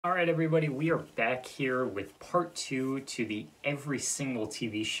All right, everybody, we are back here with part two to the every single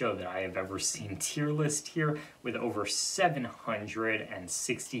TV show that I have ever seen tier list here with over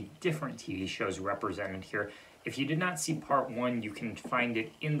 760 different TV shows represented here. If you did not see part one, you can find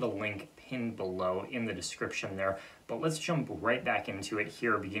it in the link pinned below in the description there. But let's jump right back into it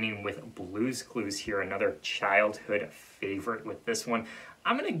here, beginning with Blue's Clues here, another childhood favorite with this one.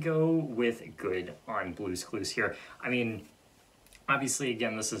 I'm going to go with good on Blue's Clues here. I mean, obviously,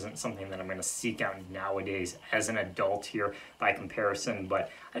 again, this isn't something that I'm going to seek out nowadays as an adult here by comparison,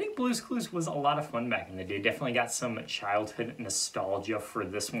 but I think Blue's Clues was a lot of fun back in the day. Definitely got some childhood nostalgia for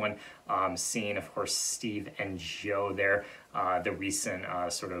this one. Seeing, of course, Steve and Joe there, the recent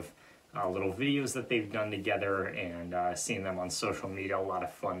little videos that they've done together, and seeing them on social media, a lot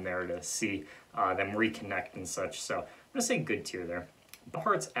of fun there to see them reconnect and such. So I'm going to say good tier there.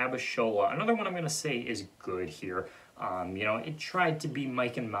 Hearts Abishola, another one I'm going to say is good here. It tried to be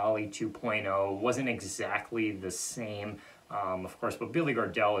Mike and Molly 2.0, wasn't exactly the same, of course, but Billy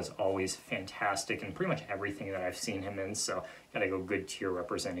Gardell is always fantastic in pretty much everything that I've seen him in, so gotta go good tier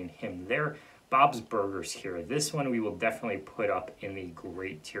representing him there. Bob's Burgers here. This one we will definitely put up in the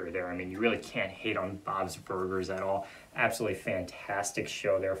great tier there. I mean, you really can't hate on Bob's Burgers at all. Absolutely fantastic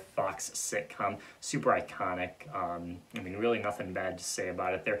show there. Fox sitcom, super iconic. I mean, really nothing bad to say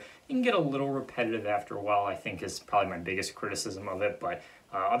about it there. You can get a little repetitive after a while, I think, is probably my biggest criticism of it. But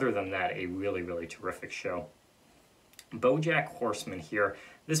other than that, a really, really terrific show. BoJack Horseman here.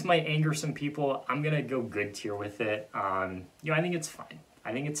 This might anger some people. I'm going to go good tier with it. I think it's fine.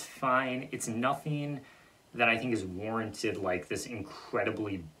 I think it's fine. It's nothing that I think is warranted, like this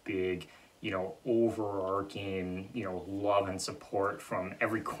incredibly big, overarching, love and support from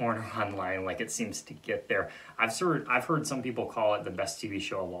every corner online, like it seems to get there. I've heard some people call it the best TV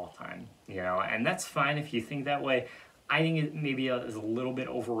show of all time, and that's fine if you think that way. I think it maybe is a little bit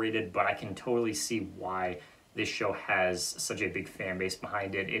overrated, but I can totally see why this show has such a big fan base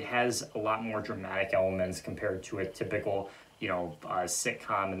behind it. It has a lot more dramatic elements compared to a typical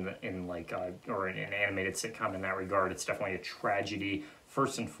sitcom or an animated sitcom in that regard. It's definitely a tragedy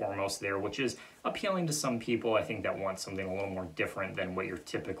first and foremost there, which is appealing to some people, I think, that want something a little more different than what your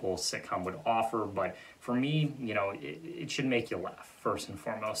typical sitcom would offer. But for me, it should make you laugh first and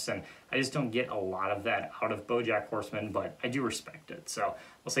foremost, and I just don't get a lot of that out of BoJack Horseman, but I do respect it, so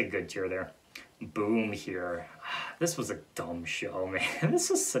I'll say good tier there. Boom here. This was a dumb show, man. This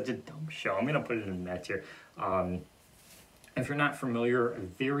is such a dumb show. I'm gonna put it in that tier. If you're not familiar,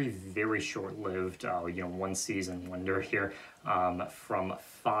 very, very short-lived, one season wonder here from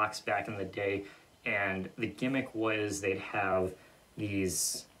Fox back in the day. And the gimmick was they'd have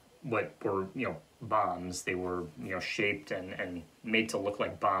these, what were, bombs. They were, shaped and made to look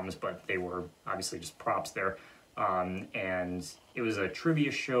like bombs, but they were obviously just props there. And it was a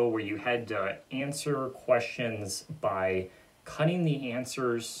trivia show where you had to answer questions by cutting the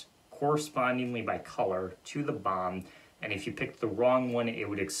answers correspondingly by color to the bomb. And if you picked the wrong one, it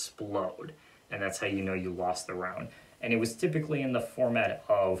would explode. And that's how you know you lost the round. And it was typically in the format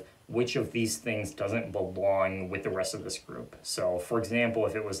of which of these things doesn't belong with the rest of this group. So, for example,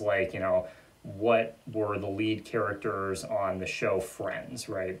 if it was like, what were the lead characters on the show Friends,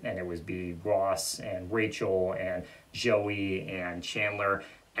 right? And it would be Ross and Rachel and Joey and Chandler.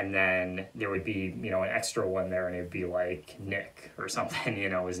 And then there would be, an extra one there, and it would be like Nick or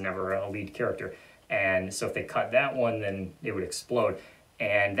something, was never a lead character. And so if they cut that one, then it would explode.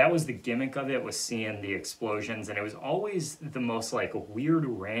 And that was the gimmick of it, was seeing the explosions. And it was always the most like weird,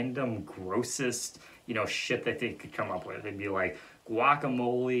 random, grossest, shit that they could come up with. It'd be like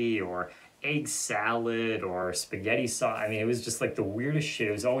guacamole or egg salad or spaghetti sauce. I mean, it was just like the weirdest shit.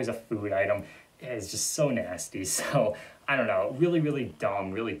 It was always a food item. It's just so nasty. So I don't know, really, really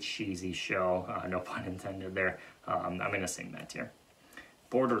dumb, really cheesy show. No pun intended there. I'm going to sing that here.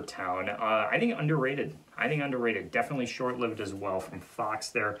 Border Town, I think underrated. Definitely short-lived as well from Fox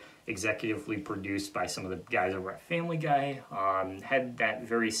there. Executively produced by some of the guys over at Family Guy. Had that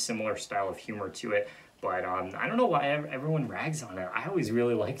very similar style of humor to it. But I don't know why everyone rags on it. I always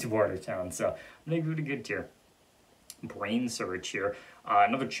really liked Border Town, so I'm going to go to good tier. Brain Surge here.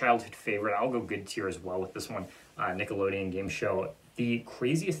 Another childhood favorite. I'll go good tier as well with this one. Nickelodeon game show. The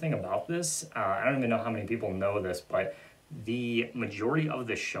craziest thing about this, I don't even know how many people know this, but the majority of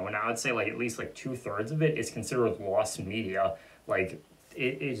the show now, I'd say at least 2/3 of it is considered lost media.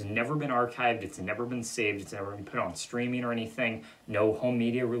 It's never been archived, it's never been saved, it's never been put on streaming or anything. No home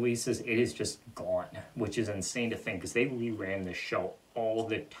media releases, it is just gone, which is insane to think because they reran this show all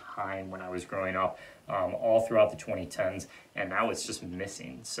the time when I was growing up, all throughout the 2010s, and now it's just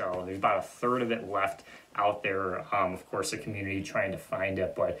missing. So there's about a third of it left out there. Of course, the community trying to find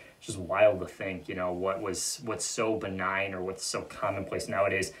it, but it's just wild to think, you know, what's so benign or what's so commonplace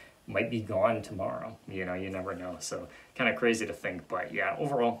nowadays might be gone tomorrow. You know, you never know. So kind of crazy to think, but yeah,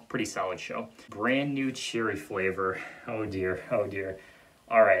 overall, pretty solid show. Brand new cherry flavor. Oh dear, oh dear.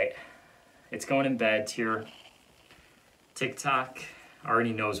 All right, it's going in bad tier. TikTok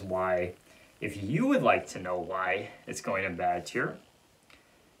already knows why. If you would like to know why it's going in bad tier,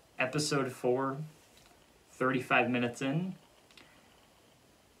 episode 4, 35 minutes in,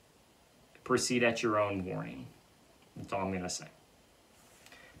 proceed at your own warning. That's all I'm going to say.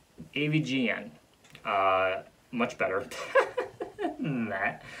 AVGN, much better than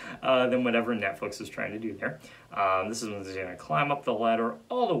that, than whatever Netflix is trying to do there. This is going to climb up the ladder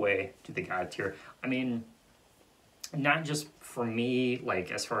all the way to the God tier. I mean, not just for me, like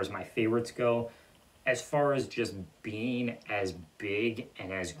as far as my favorites go, as far as just being as big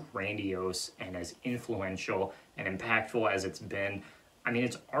and as grandiose and as influential and impactful as it's been. I mean,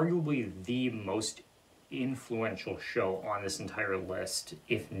 it's arguably the most influential show on this entire list,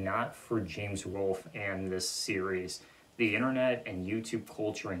 if not for James Rolfe and this series. The internet and YouTube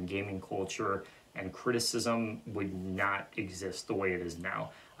culture and gaming culture and criticism would not exist the way it is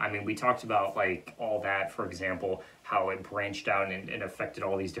now. I mean, we talked about like all that, for example, how it branched out and affected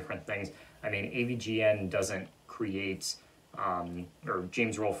all these different things. I mean, AVGN doesn't create, or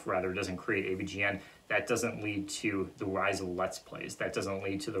James Rolfe rather doesn't create AVGN. That doesn't lead to the rise of Let's Plays. That doesn't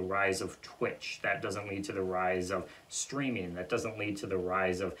lead to the rise of Twitch. That doesn't lead to the rise of streaming. That doesn't lead to the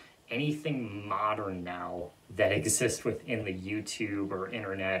rise of anything modern now that exists within the YouTube or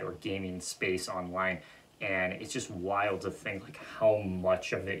internet or gaming space online. And it's just wild to think like how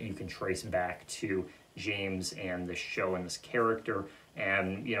much of it you can trace back to James and the show and this character.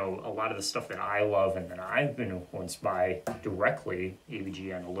 And, you know, a lot of the stuff that I love and that I've been influenced by directly,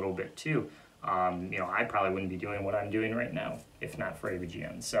 AVGN a little bit too. You know, I probably wouldn't be doing what I'm doing right now if not for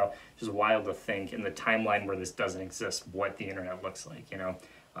AVGN. So just wild to think in the timeline where this doesn't exist, what the internet looks like, you know.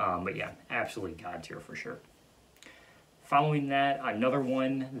 But yeah, absolutely God tier for sure. Following that, another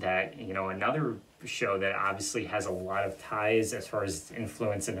one that, you know, another show that obviously has a lot of ties as far as its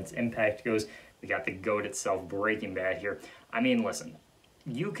influence and its impact goes. We got the GOAT itself, Breaking Bad here. I mean, listen,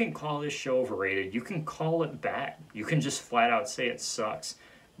 you can call this show overrated. You can call it bad. You can just flat out say it sucks.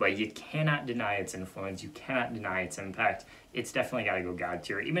 But you cannot deny its influence. You cannot deny its impact. It's definitely got to go God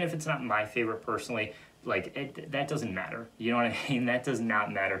tier. Even if it's not my favorite personally, like, that doesn't matter. You know what I mean? That does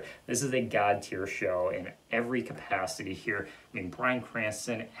not matter. This is a God tier show in every capacity here. I mean, Bryan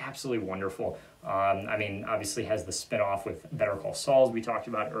Cranston, absolutely wonderful. I mean, obviously has the spinoff with Better Call Saul, as we talked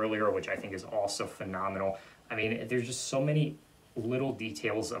about earlier, which I think is also phenomenal. I mean, there's just so many little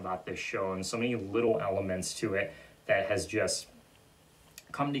details about this show and so many little elements to it that has just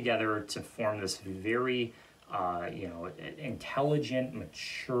come together to form this very, you know, intelligent,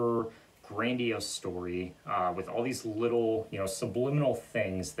 mature, grandiose story with all these little, you know, subliminal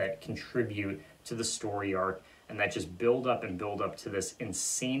things that contribute to the story arc and that just build up to this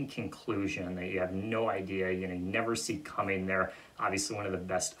insane conclusion that you have no idea, you know, you never see coming there. Obviously one of the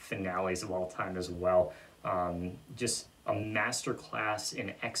best finales of all time as well. Just a masterclass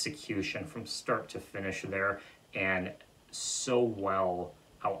in execution from start to finish there, and so well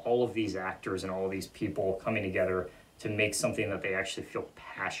how all of these actors and all of these people coming together to make something that they actually feel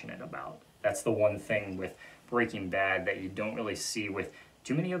passionate about. That's the one thing with Breaking Bad that you don't really see with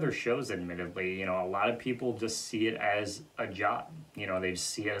too many other shows, admittedly. You know, a lot of people just see it as a job. You know, they just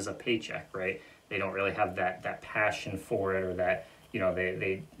see it as a paycheck, right? They don't really have that passion for it, or that, you know,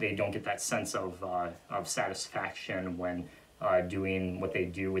 they don't get that sense of satisfaction when doing what they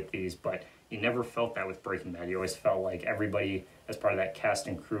do with these. But you never felt that with Breaking Bad. You always felt like everybody as part of that cast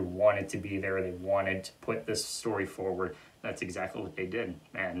and crew wanted to be there. They wanted to put this story forward. That's exactly what they did.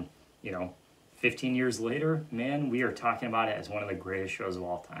 And, you know, 15 years later, man, we are talking about it as one of the greatest shows of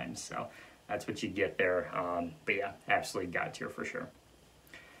all time. So that's what you get there. But yeah, absolutely God tier for sure.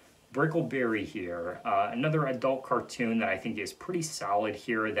 Brickleberry here, another adult cartoon that I think is pretty solid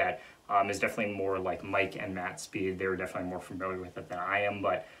here, that is definitely more like Mike and Matt Speed. They're definitely more familiar with it than I am,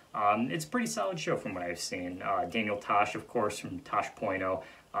 but it's a pretty solid show from what I've seen. Daniel Tosh, of course, from Tosh.0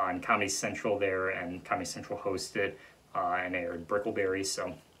 on Comedy Central there, and Comedy Central hosted and aired Brickleberry,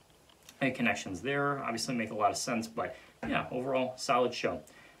 so any connections there obviously make a lot of sense, but yeah, overall, solid show.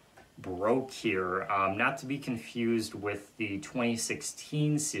 Broke here, not to be confused with the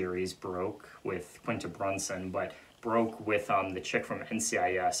 2016 series Broke with Quinta Brunson, but Broke with the chick from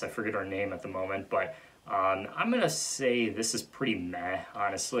NCIS. I forget her name at the moment, but I'm gonna say this is pretty meh,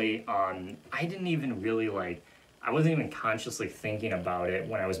 honestly. I didn't even really like, I wasn't even consciously thinking about it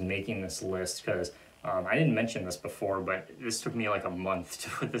when I was making this list because I didn't mention this before, but this took me like a month to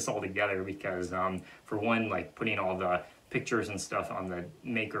put this all together because for one, like putting all the pictures and stuff on the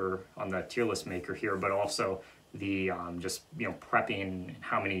maker, on the tier list maker here, but also the just, you know, prepping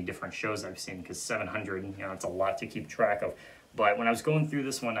how many different shows I've seen because 700, you know, it's a lot to keep track of. But when I was going through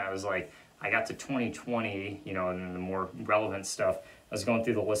this one, I was like, I got to 2020, you know, and the more relevant stuff. I was going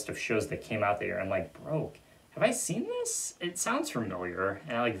through the list of shows that came out that year. I'm like, bro, have I seen this? It sounds familiar.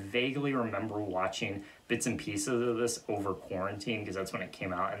 And I like vaguely remember watching bits and pieces of this over quarantine because that's when it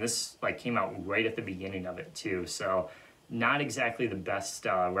came out. And this like came out right at the beginning of it too. So not exactly the best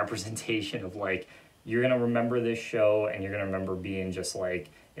representation of like, you're going to remember this show and you're going to remember being just like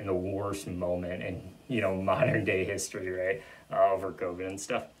in the worst moment in, you know, modern day history, right? Over COVID and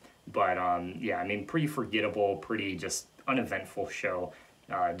stuff. But yeah, I mean, pretty forgettable, pretty just uneventful show.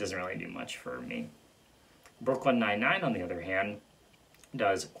 Doesn't really do much for me. Brooklyn Nine-Nine, on the other hand,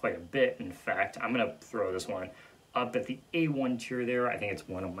 does quite a bit. In fact, I'm going to throw this one up at the A1 tier there. I think it's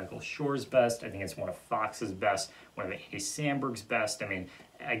one of Michael Schur's best. I think it's one of Fox's best, one of Andy Samberg's best. I mean,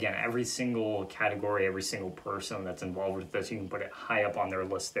 again, every single category, every single person that's involved with this, you can put it high up on their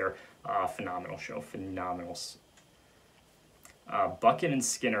list there. Phenomenal show, phenomenal. Bucket and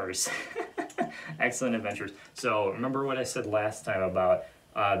Skinner's Excellent Adventures. So remember what I said last time about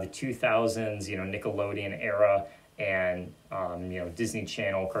the 2000s, you know, Nickelodeon era and, you know, Disney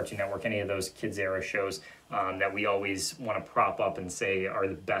Channel, Cartoon Network, any of those kids era shows that we always want to prop up and say are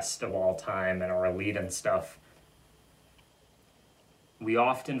the best of all time and are elite and stuff. We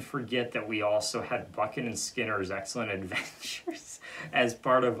often forget that we also had Bucket and Skinner's Excellent Adventures as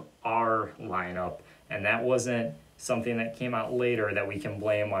part of our lineup, and that wasn't something that came out later that we can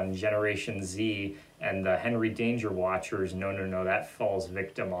blame on Generation Z and the Henry Danger watchers. No, that falls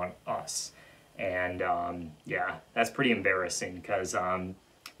victim on us. And yeah, that's pretty embarrassing because, man,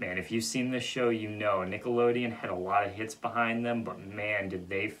 if you've seen this show, you know Nickelodeon had a lot of hits behind them, but man, did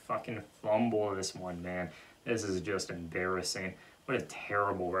they fucking fumble this one, man. This is just embarrassing. What a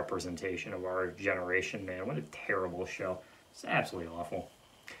terrible representation of our generation, man. What a terrible show. It's absolutely awful.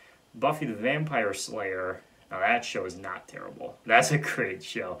 Buffy the Vampire Slayer. Now that show is not terrible. That's a great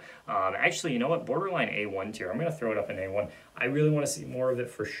show. Actually, you know what? Borderline A1 tier. I'm going to throw it up in A1. I really want to see more of it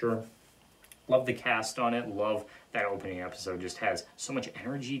for sure. Love the cast on it. Love that opening episode. Just has so much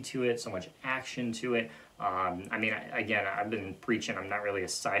energy to it, so much action to it. I mean, again, I've been preaching. I'm not really a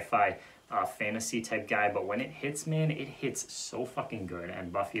sci-fi fantasy type guy, but when it hits, man, it hits so fucking good.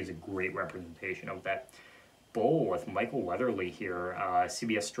 And Buffy is a great representation of that. Bull with Michael Weatherly here,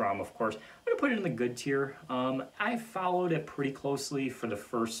 CBS drama, of course. I'm going to put it in the good tier. I followed it pretty closely for the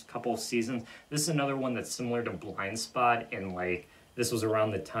first couple of seasons. This is another one that's similar to Blind Spot, and like this was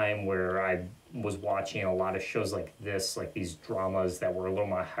around the time where I was watching a lot of shows like this, like these dramas that were a little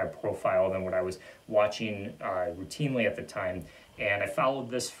more high profile than what I was watching routinely at the time. And I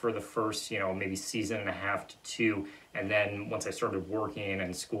followed this for the first, you know, maybe season and a half to two, and then once I started working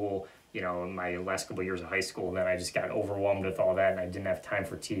and school, you know, my last couple of years of high school, then I just got overwhelmed with all that and I didn't have time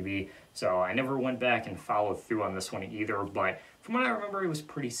for TV. So I never went back and followed through on this one either, but from what I remember, it was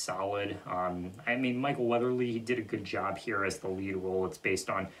pretty solid. I mean, Michael Weatherly, he did a good job here as the lead role. It's based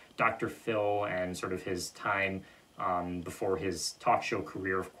on Dr. Phil and sort of his time before his talk show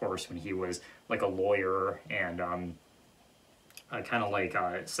career, of course, when he was like a lawyer and kind of like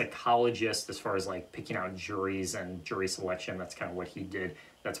a psychologist as far as like picking out juries and jury selection. That's kind of what he did.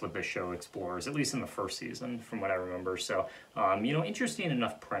 That's what the show explores, at least in the first season, from what I remember. So, you know, interesting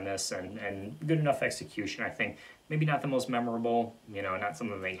enough premise and good enough execution, I think. Maybe not the most memorable, you know, not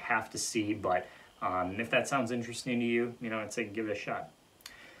something they have to see, but if that sounds interesting to you, you know, I'd say give it a shot.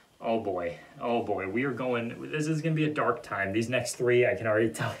 Oh boy, we are going, this is going to be a dark time. These next three, I can already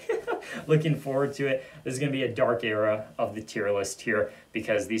tell you, looking forward to it. This is going to be a dark era of the tier list here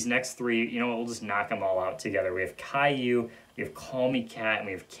because these next three, you know, we'll just knock them all out together. We have Caillou, we have Call Me Kat, and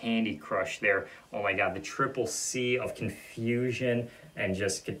we have Candy Crush there. Oh my God, the triple C of confusion and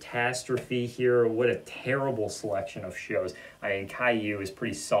just catastrophe here. What a terrible selection of shows. I mean, Caillou is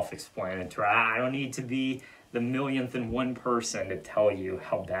pretty self-explanatory. I don't need to be the millionth and one person to tell you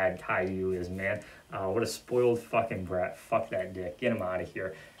how bad Caillou is, man. What a spoiled fucking brat. Fuck that dick. Get him out of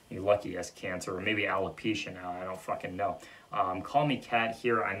here. You're lucky he has cancer, or maybe alopecia now. I don't fucking know. Call Me Kat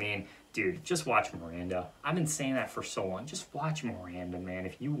here. I mean, dude, just watch Miranda. I've been saying that for so long. Just watch Miranda, man.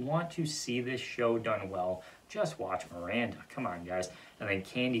 If you want to see this show done well, just watch Miranda. Come on, guys. And then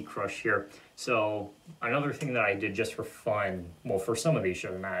Candy Crush here. So another thing that I did just for fun, well, for some of these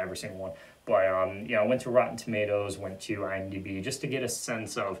shows, not every single one, but you know, I went to Rotten Tomatoes, went to IMDb, just to get a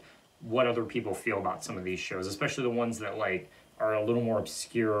sense of what other people feel about some of these shows, especially the ones that like are a little more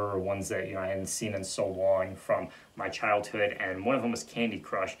obscure, or ones that, you know, I hadn't seen in so long from my childhood. And one of them was Candy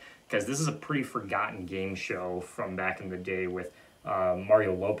Crush, because this is a pretty forgotten game show from back in the day with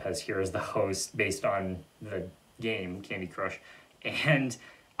Mario Lopez here as the host, based on the game Candy Crush. And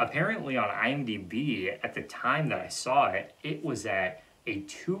apparently on IMDb, at the time that I saw it, it was at a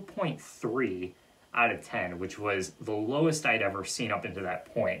 2.3 out of 10, which was the lowest I'd ever seen up into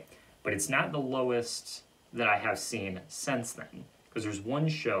that point. But it's not the lowest that I have seen since then, because there's one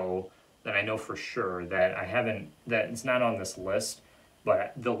show that I know for sure that I haven't, that it's not on this list,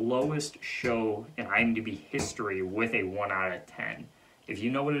 but the lowest show in IMDb history with a 1 out of 10. If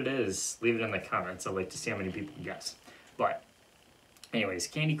you know what it is, leave it in the comments. I'd like to see how many people guess. But anyways,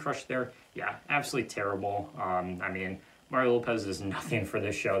 Candy Crush there, yeah, absolutely terrible. I mean, Mario Lopez is nothing for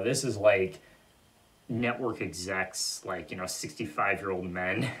this show. This is like network execs, like, you know, 65-year-old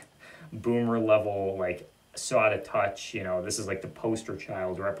men, boomer level, like, so out of touch. You know, this is like the poster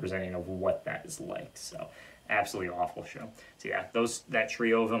child representing of what that is like. So absolutely awful show. So yeah, that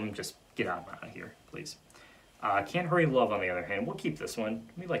trio of them, just get out of here, please. Can't Hurry Love, on the other hand, we'll keep this one.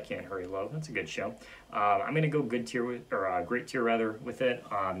 We like Can't Hurry Love. That's a good show. I'm gonna go good tier with, or great tier rather, with it.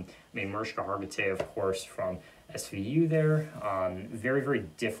 I mean, Mariska Hargitay, of course, from SVU there. Very, very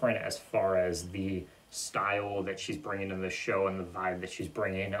different as far as the style that she's bringing to the show and the vibe that she's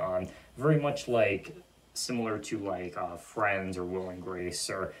bringing. Very much like similar to like Friends or Will and Grace,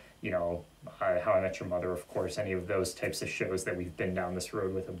 or, you know, How I Met Your Mother, of course, any of those types of shows that we've been down this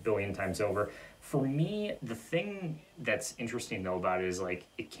road with a billion times over. For me, the thing that's interesting though about it is like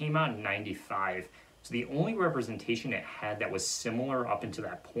it came out in '95, so the only representation it had that was similar up until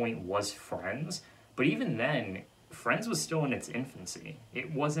that point was Friends. But even then, Friends was still in its infancy.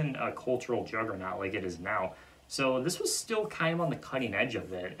 It wasn't a cultural juggernaut like it is now. So this was still kind of on the cutting edge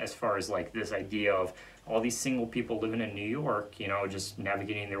of it, as far as like this idea of all these single people living in New York, you know, just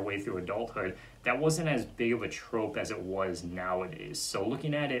navigating their way through adulthood. That wasn't as big of a trope as it was nowadays. So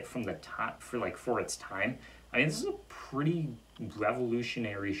looking at it from the top, for its time, I mean, this is a pretty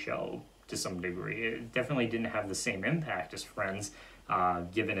revolutionary show to some degree. It definitely didn't have the same impact as Friends,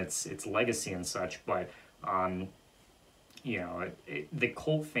 given its legacy and such, but you know, the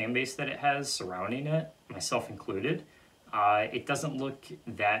cult fan base that it has surrounding it, myself included, it doesn't look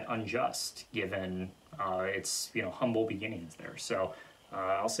that unjust given its, you know, humble beginnings there. So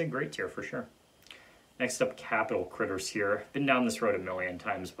I'll say great tier for sure. Next up, Capital Critters here. Been down this road a million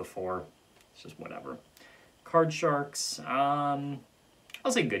times before. It's just whatever. Card Sharks, I'll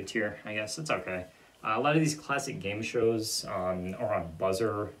say good tier, I guess. It's okay. A lot of these classic game shows are on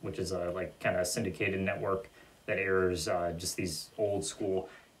Buzzer, which is a like kind of syndicated network that airs just these old school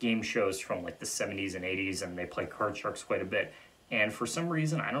game shows from like the 70s and 80s, and they play Card Sharks quite a bit. And for some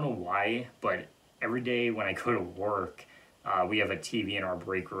reason, I don't know why, but every day when I go to work, we have a TV in our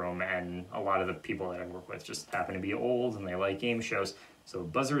break room, and a lot of the people that I work with just happen to be old and they like game shows. So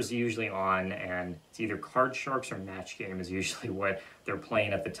Buzzer is usually on, and it's either Card Sharks or Match Game is usually what they're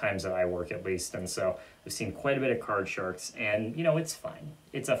playing at the times that I work, at least. And so I've seen quite a bit of Card Sharks, and you know, it's fine.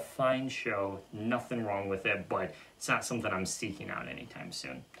 It's a fine show, nothing wrong with it, but it's not something I'm seeking out anytime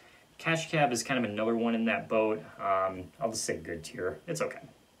soon. Cash Cab is kind of another one in that boat. I'll just say good tier. It's okay.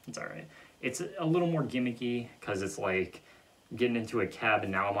 It's all right. It's a little more gimmicky because it's like getting into a cab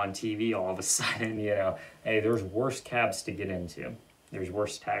and now I'm on TV all of a sudden, you know. Hey, there's worse cabs to get into. There's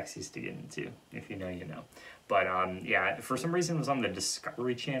worse taxis to get into. If you know, you know. But yeah, for some reason it was on the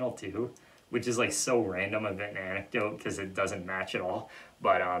Discovery Channel too, which is like so random of an anecdote because it doesn't match at all.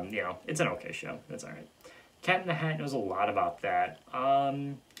 But you know, it's an okay show. It's all right. Cat in the Hat knows a lot about that.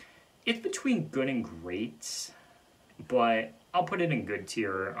 It's between good and great, but I'll put it in good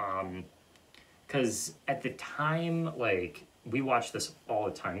tier. Because at the time, like, we watched this all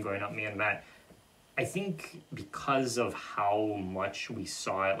the time growing up, me and Matt. I think because of how much we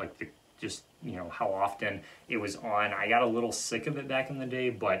saw it, like, just, you know, how often it was on, I got a little sick of it back in the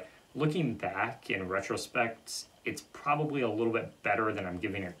day, but looking back in retrospect, it's probably a little bit better than I'm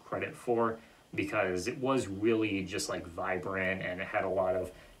giving it credit for, because it was really just, like, vibrant, and it had a lot of,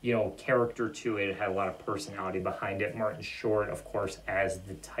 you know, character to it. It had a lot of personality behind it. Martin Short, of course, as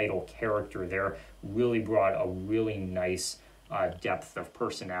the title character there, really brought a really nice depth of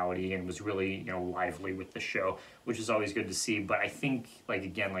personality and was really, you know, lively with the show, which is always good to see. But I think, like,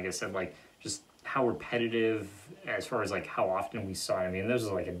 again, like I said, like, just how repetitive as far as like how often we saw it. I mean, this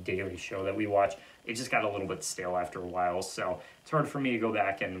was like a daily show that we watched. It just got a little bit stale after a while, so it's hard for me to go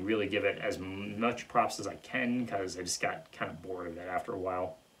back and really give it as much props as I can because I just got kind of bored of it after a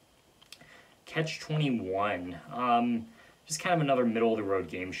while. Catch 21, just kind of another middle of the road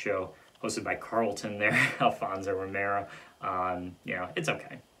game show hosted by Carlton there, Alfonso Romero. You know, it's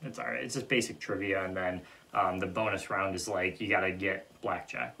okay. It's all right. It's just basic trivia, and then the bonus round is like you got to get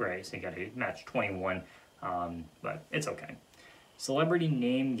blackjack, right? So you got to match 21, but it's okay. Celebrity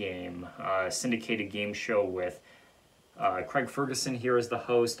Name Game, syndicated game show with Craig Ferguson here as the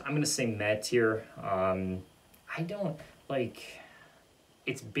host. I'm going to say Matt here. I don't, like,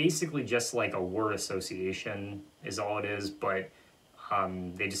 it's basically just like a word association is all it is, but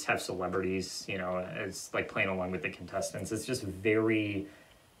they just have celebrities, you know, it's like playing along with the contestants. It's just very,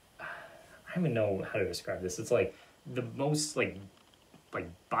 I don't even know how to describe this. It's like the most like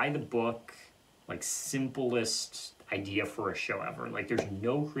by the book, like simplest idea for a show ever. Like there's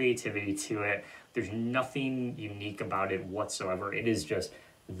no creativity to it. There's nothing unique about it whatsoever. It is just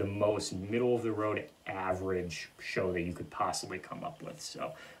the most middle of the road average show that you could possibly come up with.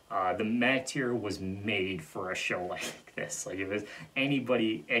 So the Met tier was made for a show like this. Like if it was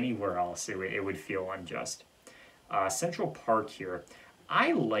anybody anywhere else, it would feel unjust. Central Park here.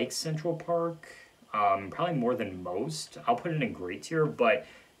 I like Central Park probably more than most. I'll put it in a great tier, but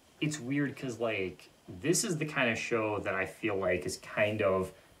it's weird because like this is the kind of show that I feel like is kind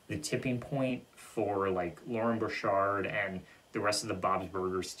of the tipping point for like Lauren Bouchard and the rest of the Bob's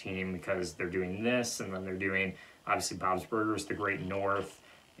Burgers team, because they're doing this and then they're doing obviously Bob's Burgers, The Great North,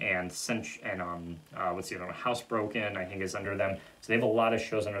 and what's the other one? Housebroken, I think, is under them. So they have a lot of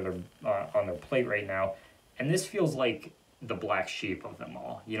shows under their on their plate right now, and this feels like the black sheep of them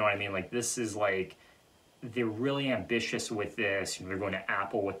all. You know what I mean? Like this is like they're really ambitious with this. You know, they're going to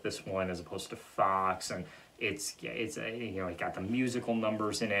Apple with this one as opposed to Fox, and it's you know, it got the musical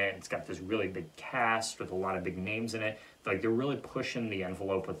numbers in it. It's got this really big cast with a lot of big names in it. Like they're really pushing the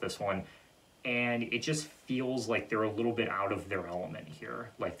envelope with this one, and it just feels like they're a little bit out of their element here.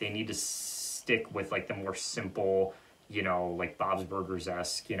 Like they need to stick with like the more simple, you know, like Bob's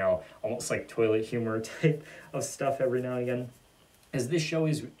Burgers-esque, you know, almost like toilet humor type of stuff every now and again. As this show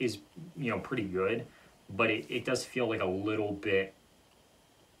is you know, pretty good, but it does feel like a little bit,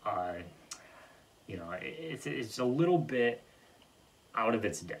 you know, it's a little bit out of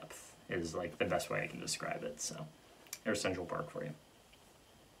its depth is like the best way I can describe it. So there's Central Park for you.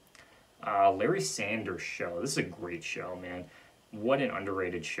 Larry Sanders Show. This is a great show, man. What an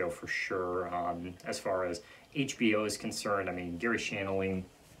underrated show for sure. As far as HBO is concerned, I mean, Gary Shandling,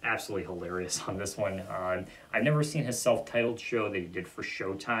 absolutely hilarious on this one. I've never seen his self-titled show that he did for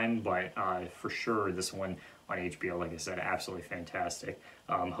Showtime, but for sure this one on HBO, like I said, absolutely fantastic.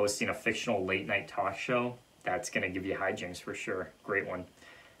 Hosting a fictional late-night talk show, that's going to give you hijinks for sure. Great one.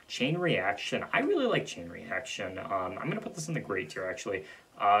 Chain Reaction. I really like Chain Reaction. I'm going to put this in the great tier, actually.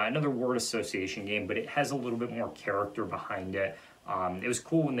 Another word association game, but it has a little bit more character behind it. It was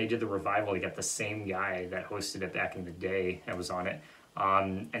cool when they did the revival. You got the same guy that hosted it back in the day that was on it.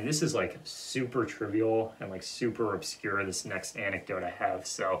 And this is like super trivial and like super obscure, this next anecdote I have.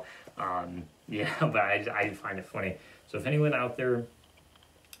 So yeah, but I find it funny. So if anyone out there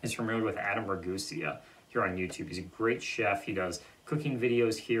is familiar with Adam Ragusa here on YouTube, he's a great chef. He does cooking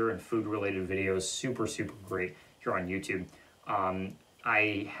videos here and food related videos. Super, super great here on YouTube.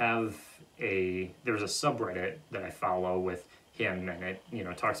 I have there's a subreddit that I follow with him, and it, you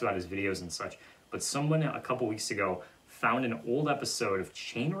know, talks about his videos and such. But someone a couple weeks ago found an old episode of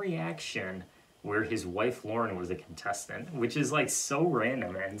Chain Reaction where his wife Lauren was a contestant, which is like so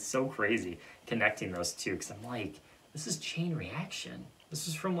random and so crazy connecting those two, because I'm like, this is Chain Reaction. This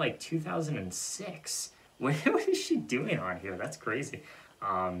is from like 2006. What is she doing on here? That's crazy.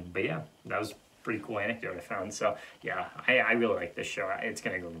 But yeah, that was a pretty cool anecdote I found. So yeah, I really like this show. It's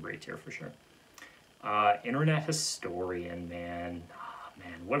gonna go in the great tier for sure. Internet Historian, man.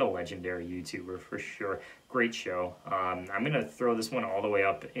 Man, what a legendary YouTuber for sure. Great show. I'm going to throw this one all the way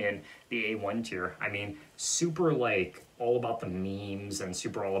up in the A1 tier. I mean, super like all about the memes and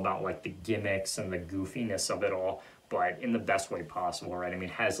super all about like the gimmicks and the goofiness of it all, but in the best way possible, right? I mean,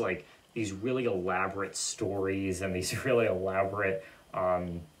 it has like these really elaborate stories and these really elaborate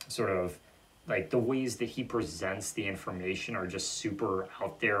sort of like the ways that he presents the information are just super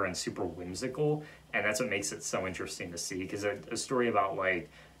out there and super whimsical, and that's what makes it so interesting to see. Because a story about like,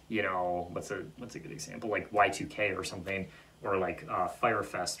 you know, what's a good example, like Y2K or something, or like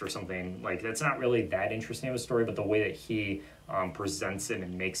Firefest or something, like that's not really that interesting of a story, but the way that he presents it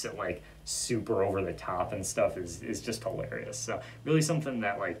and makes it like super over the top and stuff is just hilarious. So really something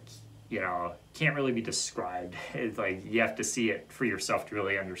that like, can't really be described. It's like you have to see it for yourself to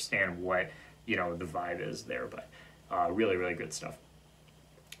really understand what, the vibe is there. But really, really good stuff.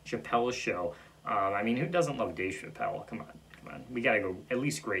 Chappelle's show. I mean, who doesn't love Dave Chappelle? Come on. We got to go at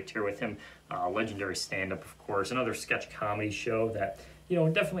least great tier with him. Legendary stand-up, of course. Another sketch comedy show that,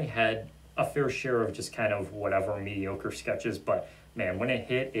 definitely had a fair share of just kind of whatever mediocre sketches. But, man, when it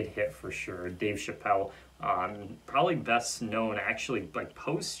hit for sure. Dave Chappelle, probably best known actually like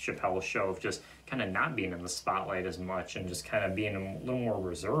post-Chappelle show of just kind of not being in the spotlight as much and just kind of being a little more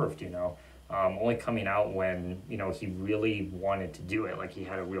reserved, only coming out when, he really wanted to do it, like he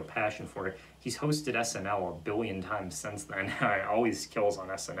had a real passion for it. He's hosted SNL a billion times since then. Always kills on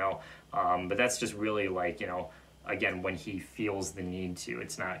SNL. But that's just really like, again, when he feels the need to.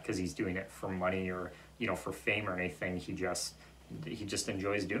 It's not because he's doing it for money or, for fame or anything. He just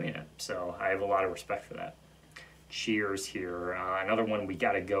enjoys doing it. So I have a lot of respect for that. Cheers here. Another one we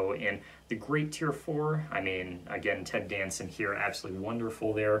got to go in the great tier 4. I mean, again, Ted Danson here, absolutely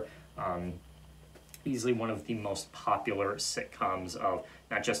wonderful there. Easily one of the most popular sitcoms of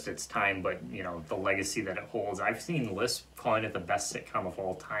not just its time, but the legacy that it holds. I've seen lists calling it the best sitcom of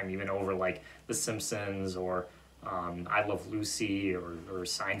all time, even over like The Simpsons or I Love Lucy or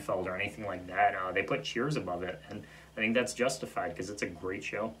Seinfeld or anything like that. They put Cheers above it, and I think that's justified because it's a great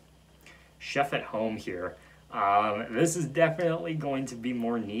show. Chef at Home here. This is definitely going to be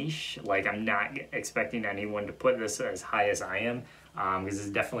more niche. Like, I'm not expecting anyone to put this as high as I am, because this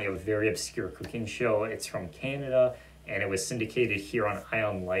is definitely a very obscure cooking show. It's from Canada, and it was syndicated here on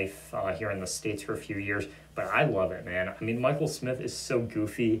Ion Life here in the States for a few years. But I love it, man. I mean, Michael Smith is so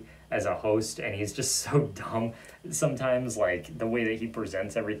goofy as a host, and he's just so dumb sometimes, like, the way that he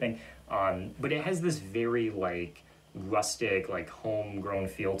presents everything. But it has this very, like, rustic, like, homegrown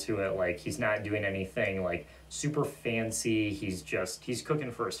feel to it. Like, he's not doing anything, like, super fancy. He's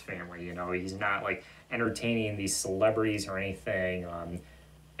cooking for his family, He's not, like, entertaining these celebrities or anything.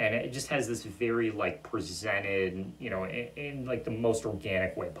 And it just has this very, like, presented, in like, the most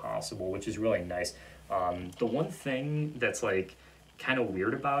organic way possible, which is really nice. The one thing that's, like, kind of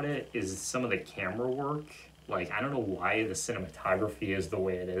weird about it is some of the camera work. Like, I don't know why the cinematography is the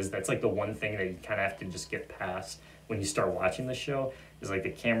way it is. That's, like, the one thing that you kind of have to just get past when you start watching the show, is, like, the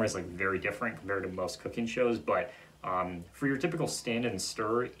camera is, like, very different compared to most cooking shows. But for your typical stand and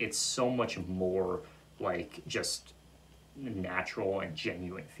stir, it's so much more, like, just natural and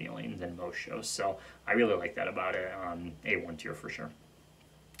genuine feeling than most shows. So I really like that about it. A1 tier for sure.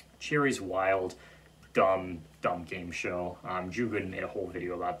 Cherry's Wild, dumb game show. Drew Gooden made a whole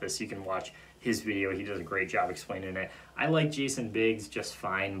video about this. You can watch his video. He does a great job explaining it. I like Jason Biggs just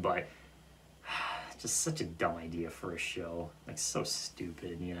fine, but just such a dumb idea for a show. Like, so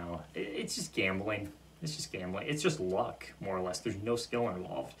stupid, It's just gambling. It's just luck, more or less. There's no skill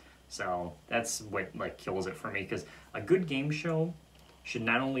involved. So that's what, like, kills it for me, because a good game show should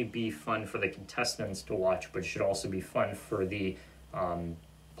not only be fun for the contestants to watch, but it should also be fun for the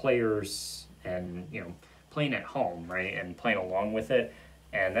players and, playing at home, right, and playing along with it.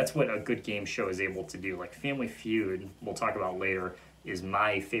 And that's what a good game show is able to do. Like Family Feud, we'll talk about later, is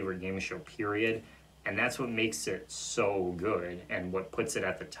my favorite game show, period. And that's what makes it so good, and what puts it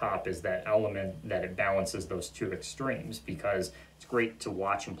at the top is that element that it balances those two extremes, because it's great to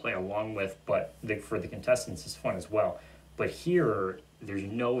watch and play along with, but for the contestants it's fun as well. But here, there's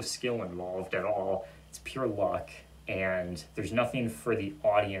no skill involved at all. It's pure luck, and there's nothing for the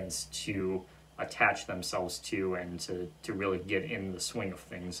audience to attach themselves to and to really get in the swing of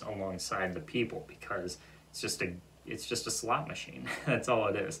things alongside the people, because it's just a slot machine. That's all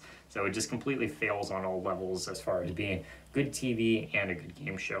it is. So it just completely fails on all levels as far as being good TV and a good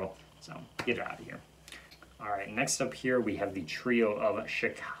game show. So get out of here. All right, next up here we have the trio of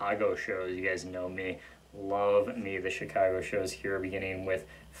Chicago shows. You guys know me. Love me the Chicago shows here, beginning with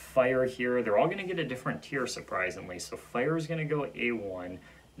Fire here. They're all going to get a different tier, surprisingly. So Fire is going to go A1.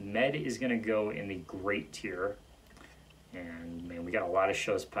 Med is going to go in the great tier. And, man, we got a lot of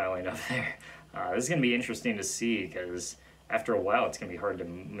shows piling up there. This is going to be interesting to see, because after a while it's going to be hard to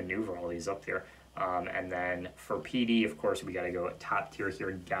maneuver all these up there. And then for PD, of course, we got to go at top tier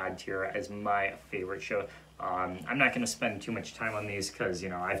here. God tier as my favorite show. I'm not going to spend too much time on these because,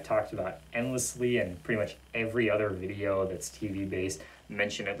 I've talked about endlessly, and pretty much every other video that's TV based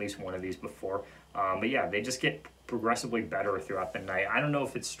mentioned at least one of these before. But yeah, they just get progressively better throughout the night. I don't know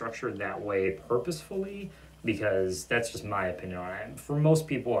if it's structured that way purposefully, because that's just my opinion on it. For most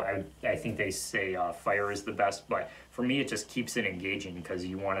people, I think they say Fire is the best, but for me, it just keeps it engaging, because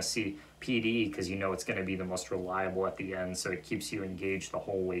you want to see PD, because it's going to be the most reliable at the end, so it keeps you engaged the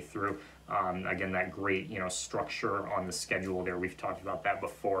whole way through. Again, that great, structure on the schedule there. We've talked about that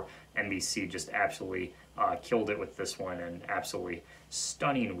before. NBC just absolutely killed it with this one, and absolutely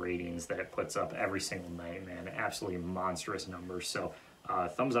stunning ratings that it puts up every single night, man. Absolutely monstrous numbers. So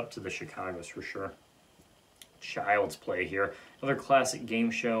thumbs up to the Chicagos for sure. Child's Play here. Another classic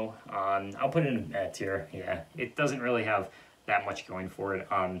game show. I'll put it in a tier. Yeah, it doesn't really have that much going for it.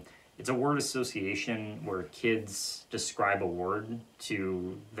 It's a word association where kids describe a word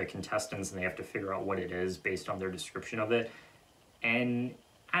to the contestants and they have to figure out what it is based on their description of it. And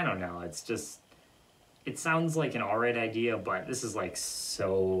I don't know, it's just, it sounds like an alright idea, but this is like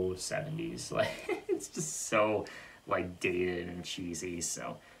so 70s. Like, it's just so like dated and cheesy.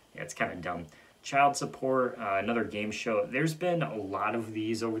 So yeah, it's kind of dumb. Child Support, another game show. There's been a lot of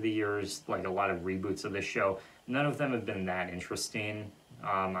these over the years, like a lot of reboots of this show. None of them have been that interesting.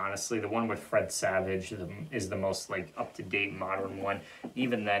 Honestly, the one with Fred Savage is the most like up-to-date modern one.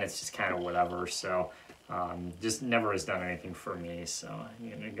 Even then, it's just kind of whatever. So just never has done anything for me. So I'm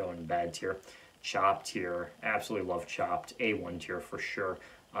gonna go in bad tier. Chopped here, absolutely love Chopped. A1 tier for sure.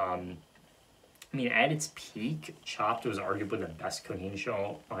 I mean, at its peak, Chopped was arguably the best cooking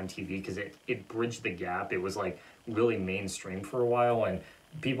show on TV because it bridged the gap. It was like really mainstream for a while, and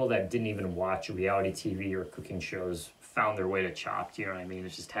people that didn't even watch reality TV or cooking shows found their way to Chopped. You know what I mean?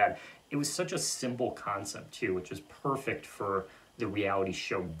 It was such a simple concept too, which was perfect for the reality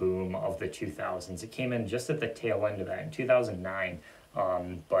show boom of the 2000s. It came in just at the tail end of that in 2009,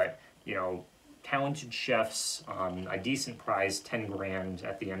 but talented chefs, a decent prize, 10 grand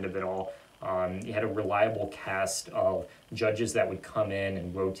at the end of it all. You had a reliable cast of judges that would come in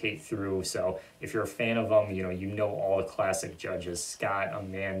and rotate through. So if you're a fan of them, you know all the classic judges: Scott,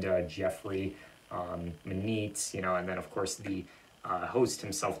 Amanda, Jeffrey, Manit, and then of course the host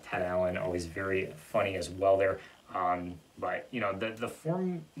himself, Ted Allen, always very funny as well there. But the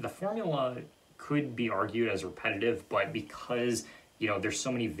formula could be argued as repetitive, but because there's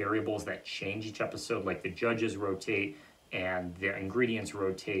so many variables that change each episode, like the judges rotate and the ingredients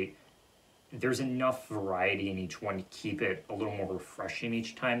rotate, there's enough variety in each one to keep it a little more refreshing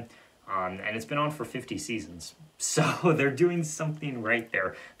each time. And it's been on for 50 seasons. So they're doing something right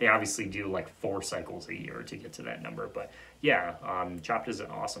there. They obviously do like 4 cycles a year to get to that number. But yeah, Chopped is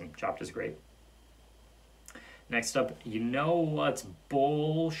awesome. Chopped is great. Next up, what's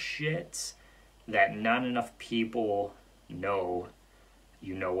bullshit that not enough people know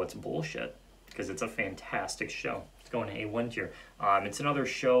what's bullshit, because it's a fantastic show. It's going to A1 tier. It's another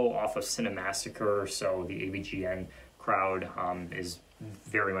show off of Cinemassacre, so the ABGN crowd is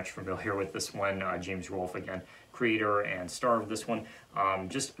very much familiar with this one. James Rolfe, again, creator and star of this one.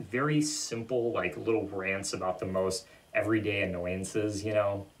 Just very simple, like little rants about the most everyday annoyances,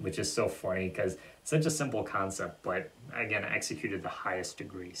 which is so funny because it's such a simple concept, but again, executed the highest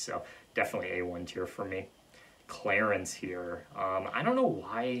degree. So definitely A1 tier for me. Clarence here. I don't know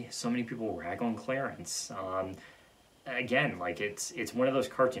why so many people rag on Clarence. Again, like it's one of those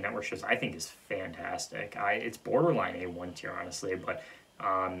Cartoon Network shows I think is fantastic. It's borderline A1 tier, honestly, but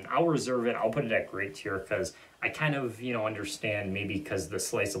I'll reserve it. I'll put it at great tier because I kind of, understand maybe because the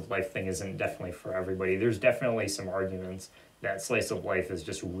slice of life thing isn't definitely for everybody. There's definitely some arguments that slice of life is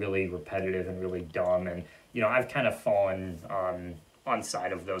just really repetitive and really dumb, and I've kind of fallen on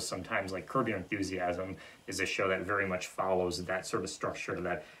side of those sometimes. Like Curb Your Enthusiasm is a show that very much follows that sort of structure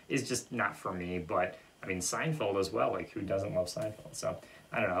that is just not for me. But I mean, Seinfeld as well, like who doesn't love Seinfeld? So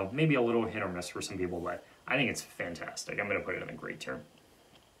I don't know, maybe a little hit or miss for some people, but I think it's fantastic. I'm going to put it in a great tier.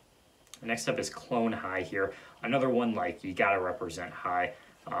 Next up is Clone High here. Another one like you got to represent high.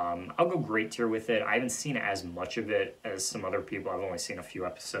 I'll go great tier with it. I haven't seen as much of it as some other people. I've only seen a few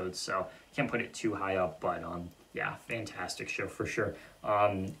episodes, so can't put it too high up, but yeah, fantastic show for sure.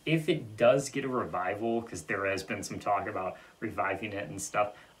 If it does get a revival, because there has been some talk about reviving it and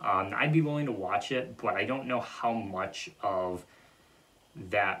stuff, I'd be willing to watch it, but I don't know how much of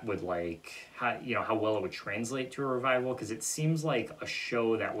that would how well it would translate to a revival, because it seems like a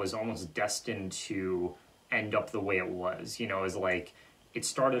show that was almost destined to end up the way it was. Is like it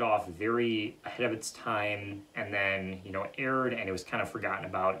started off very ahead of its time, and then aired and it was kind of forgotten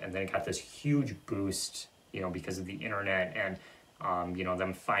about, and then it got this huge boost because of the internet and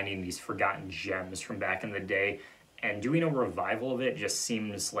them finding these forgotten gems from back in the day, and doing a revival of it just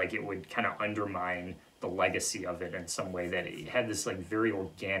seems like it would kind of undermine the legacy of it in some way. That it had this like very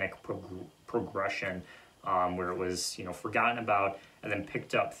organic progression where it was forgotten about and then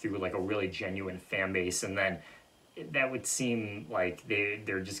picked up through like a really genuine fan base, and then that would seem like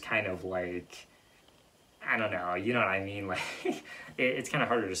they're just kind of like, I don't know, you know what I mean? Like it's kind of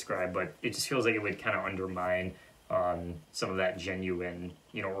hard to describe, but it just feels like it would kind of undermine some of that genuine,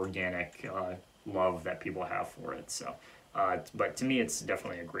 organic love that people have for it. So, but to me, it's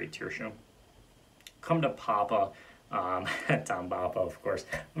definitely a great tier show. Come to Papa, Tom Papa, of course.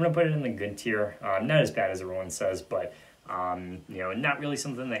 I'm gonna put it in the good tier. Not as bad as everyone says, but not really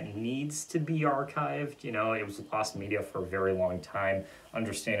something that needs to be archived. It was lost media for a very long time,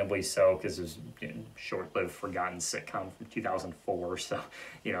 understandably so, because it was a short-lived, forgotten sitcom from 2004. So,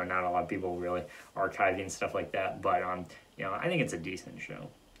 not a lot of people really archiving stuff like that. But I think it's a decent show.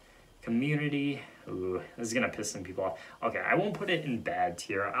 Community, ooh, this is gonna piss some people off. Okay, I won't put it in bad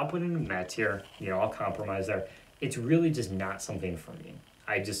tier. I'll put it in that tier. I'll compromise there. It's really just not something for me.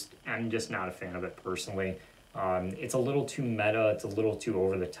 I'm just not a fan of it personally. It's a little too meta. It's a little too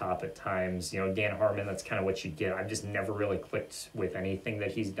over the top at times. Dan Harmon, that's kind of what you get. I've just never really clicked with anything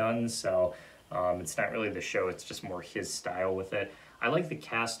that he's done. So it's not really the show. It's just more his style with it. I like the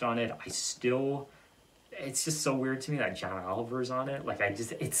cast on it. It's just so weird to me that John Oliver's on it.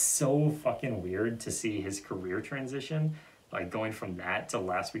 It's so fucking weird to see his career transition. Going from that to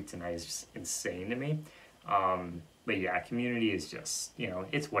Last Week Tonight is just insane to me. But yeah, Community is just,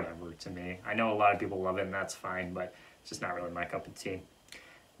 it's whatever to me. I know a lot of people love it and that's fine, but it's just not really my cup of tea.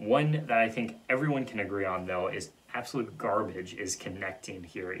 One that I think everyone can agree on though is absolute garbage is Connecting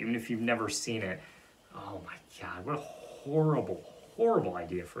here. Even if you've never seen it, oh my God, what a horrible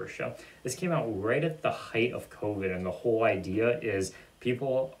idea for a show. This came out right at the height of COVID, and the whole idea is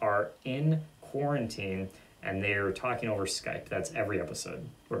people are in quarantine and they're talking over Skype. That's every episode,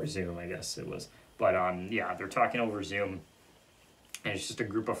 or Zoom, I guess it was. But they're talking over Zoom, and it's just a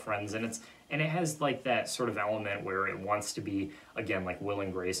group of friends, and it has that sort of element where it wants to be, again, like Will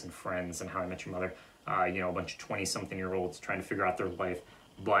and Grace and Friends and How I Met Your Mother, a bunch of 20-something-year-olds trying to figure out their life,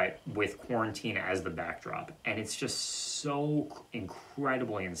 but with quarantine as the backdrop. And it's just so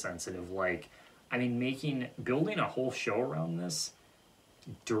incredibly insensitive. Building a whole show around this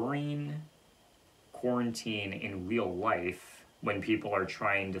during quarantine in real life when people are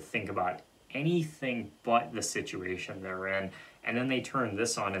trying to think about anything but the situation they're in, and then they turn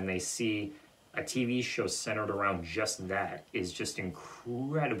this on and they see a TV show centered around just that, is just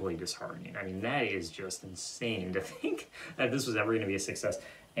incredibly disheartening. That is just insane to think that this was ever going to be a success.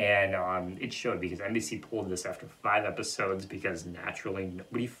 And it showed, because NBC pulled this after 5 episodes because naturally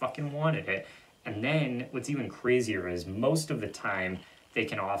nobody fucking wanted it. And then what's even crazier is most of the time they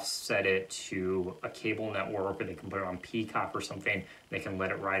can offset it to a cable network, or they can put it on Peacock or something. They can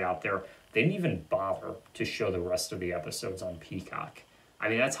let it ride out there. They didn't even bother to show the rest of the episodes on Peacock.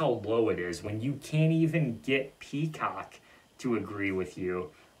 That's how low it is. When you can't even get Peacock to agree with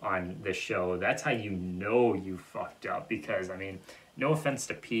you on the show, that's how you know you fucked up. Because, no offense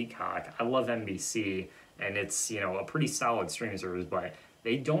to Peacock, I love NBC, and it's, a pretty solid streaming service, but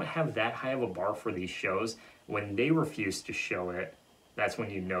they don't have that high of a bar for these shows. When they refuse to show it, that's when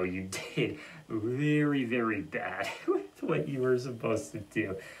you know you did very, very bad with what you were supposed to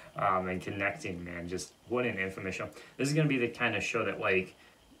do. And Connecting, man, just what an infamous show. This is going to be the kind of show that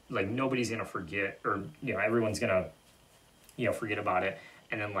nobody's going to forget, or everyone's going to forget about it.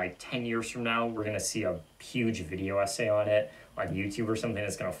 And then 10 years from now, we're going to see a huge video essay on it on YouTube or something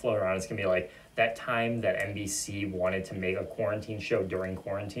that's going to float around. It's going to be that time that NBC wanted to make a quarantine show during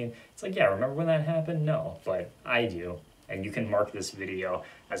quarantine. It's remember when that happened? No, but I do. And you can mark this video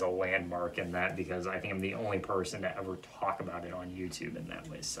as a landmark in that, because I think I'm the only person to ever talk about it on YouTube in that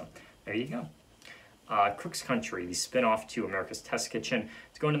way. So there you go. Cook's Country, the spinoff to America's Test Kitchen.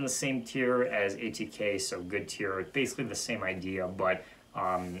 It's going in the same tier as ATK, so good tier. It's basically the same idea, but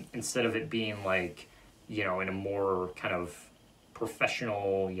instead of it being in a more kind of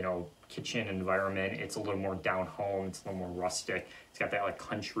professional, kitchen environment, it's a little more down home. It's a little more rustic. It's got that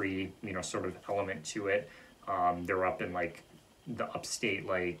country, sort of element to it. They're up in the upstate,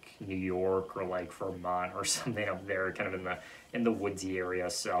 New York or Vermont or something up there, kind of in the woodsy area.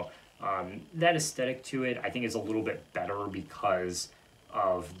 So that aesthetic to it, I think, is a little bit better because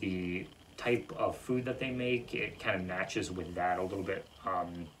of the type of food that they make. It kind of matches with that a little bit.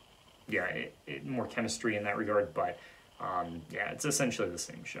 More chemistry in that regard, but it's essentially the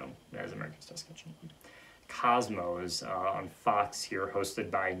same show as America's Test Kitchen. Cosmos on Fox here, hosted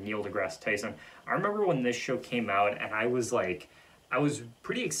by Neil deGrasse Tyson. I remember when this show came out, and I was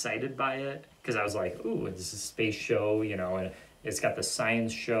pretty excited by it, because I was like, ooh, this is a space show, and it's got the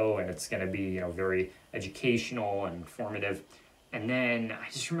science show, and it's going to be, very educational and informative. And then I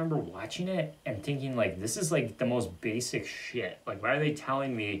just remember watching it and thinking, this is the most basic shit. Why are they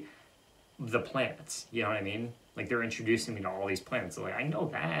telling me the planets? You know what I mean? They're introducing me to all these planets. I know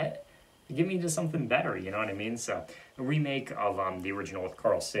that. Give me to something better, you know what I mean? So, a remake of the original with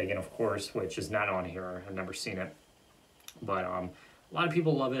Carl Sagan, of course, which is not on here. I've never seen it. But a lot of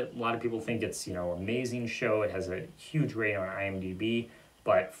people love it. A lot of people think it's, amazing show. It has a huge rating on IMDb.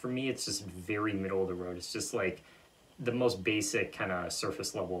 But for me, it's just very middle of the road. It's just like the most basic kind of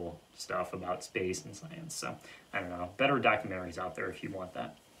surface level stuff about space and science. So I don't know. Better documentaries out there if you want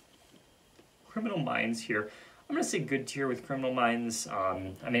that. Criminal Minds here. I'm going to say good tier with Criminal Minds.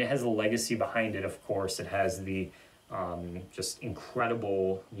 I mean, it has a legacy behind it, of course. It has the just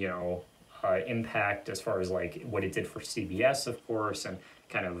incredible, impact as far as like what it did for CBS, of course, and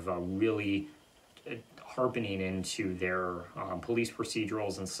kind of really harping into their police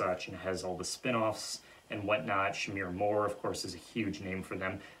procedurals and such, and it has all the spin-offs and whatnot. Shamir Moore, of course, is a huge name for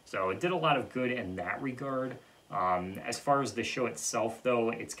them. So it did a lot of good in that regard. As far as the show itself, though,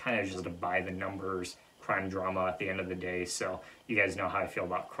 it's kind of just a by-the-numbers crime drama at the end of the day. So you guys know how I feel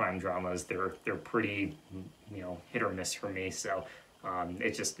about crime dramas. They're pretty, hit or miss for me. So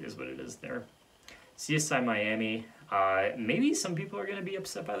it just is what it is there. CSI Miami. Maybe some people are going to be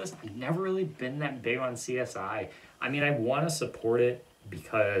upset by this. I've never really been that big on CSI. I mean, I want to support it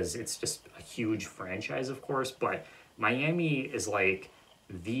because it's just a huge franchise, of course. But Miami is like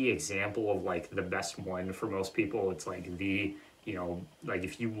the example of like the best one for most people. It's like the, like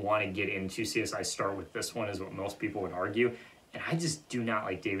if you want to get into CSI, start with this one is what most people would argue. And I just do not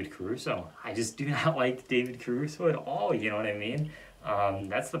like David Caruso. I just do not like David Caruso at all, you know what I mean?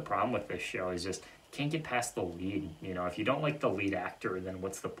 That's the problem with this show, is just can't get past the lead. If you don't like the lead actor, then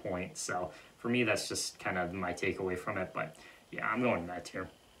what's the point? So for me, that's just kind of my takeaway from it. But yeah, I'm going to that tier.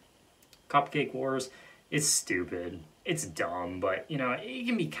 Cupcake Wars, it's stupid. It's dumb, but, it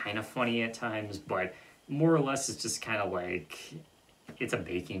can be kind of funny at times, but more or less it's just kind of like, it's a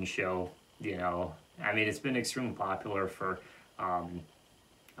baking show, I mean, it's been extremely popular for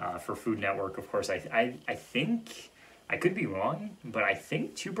Food Network, of course. I think, I could be wrong, but I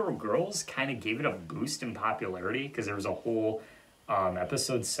think Two Broke Girls kind of gave it a boost in popularity because there was a whole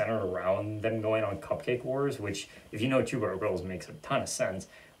episode centered around them going on Cupcake Wars, which, if you know Two Broke Girls, makes a ton of sense.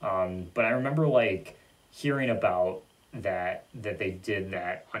 But I remember, like, hearing about that they did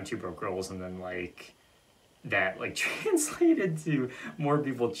that on Two Broke Girls, and then, like, that, like, translated to more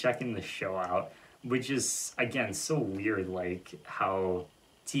people checking the show out, which is, again, so weird, like, how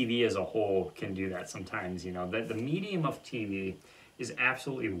TV as a whole can do that sometimes, the medium of TV is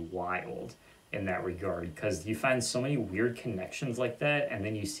absolutely wild in that regard, because you find so many weird connections like that, and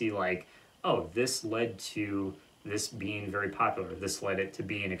then you see, like, oh, this led to this being very popular, this led it to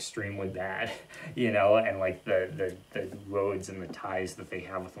being extremely bad, and like the roads and the ties that they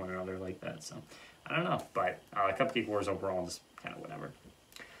have with one another like that. So I don't know, but Cupcake Wars overall just kind of whatever.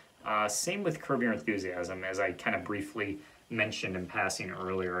 Same with Curb Your Enthusiasm, as I kind of briefly mentioned in passing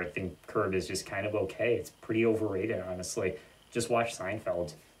earlier. I think Curb is just kind of okay. It's pretty overrated, honestly. Just watch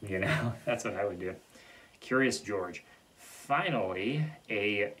Seinfeld, that's what I would do. Curious George. Finally,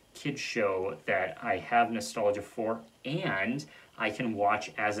 a kid's show that I have nostalgia for and I can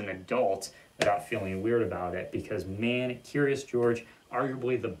watch as an adult without feeling weird about it, because, man, Curious George,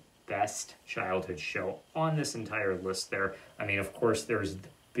 arguably the best childhood show on this entire list there. I mean, of course, there's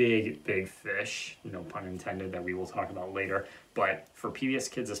big fish, no pun intended, that we will talk about later. But for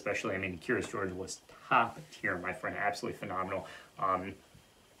PBS Kids especially, I mean, Curious George was top tier, my friend, absolutely phenomenal.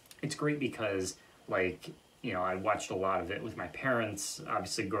 It's great because, like, I watched a lot of it with my parents,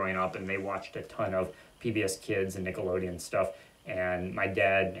 obviously growing up, and they watched a ton of PBS Kids and Nickelodeon stuff. And my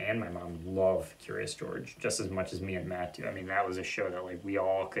dad and my mom love Curious George just as much as me and Matt do. I mean, that was a show that, like, we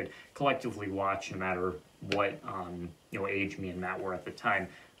all could collectively watch no matter what age me and Matt were at the time.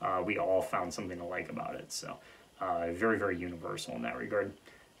 We all found something to like about it. So very universal in that regard.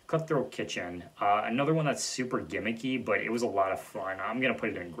 Cutthroat Kitchen, another one that's super gimmicky, but it was a lot of fun. I'm gonna put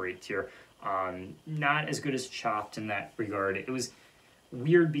it in great tier. Not as good as Chopped in that regard. It was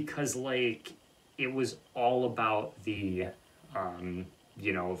weird because, like, it was all about the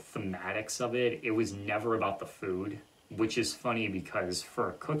thematics of it. It was never about the food, which is funny because for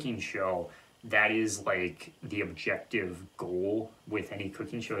a cooking show, that is like the objective goal with any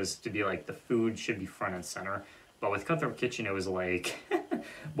cooking show, is to be like the food should be front and center. But with Cutthroat Kitchen, it was like,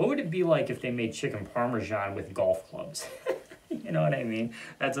 what would it be like if they made chicken parmesan with golf clubs? You know what I mean?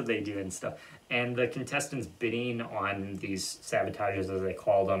 That's what they do and stuff. And the contestants bidding on these sabotages, as they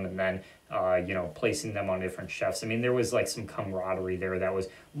call them, and then, placing them on different chefs. I mean, there was like some camaraderie there that was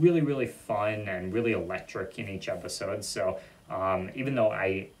really fun and really electric in each episode. So even though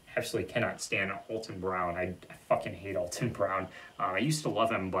I absolutely cannot stand Alton Brown, I fucking hate Alton Brown. I used to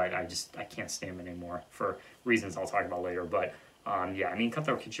love him, but I can't stand him anymore for reasons I'll talk about later. But yeah, I mean,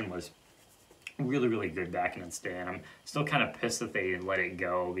 Cutthroat Kitchen was really good back in its day, and I'm still kind of pissed that they let it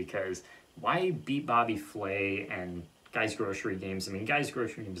go, because why beat Bobby Flay and Guys Grocery Games. I mean, Guys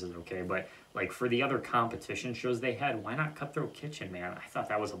Grocery Games is okay, but like for the other competition shows they had, why not Cutthroat Kitchen, man? I thought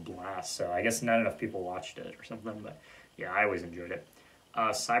that was a blast. So I guess not enough people watched it or something, but yeah, I always enjoyed it.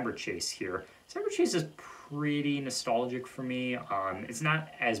 Cyber Chase here. Cyber Chase is pretty nostalgic for me. It's not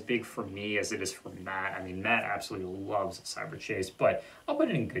as big for me as it is for Matt. I mean, Matt absolutely loves Cyber Chase, but I'll put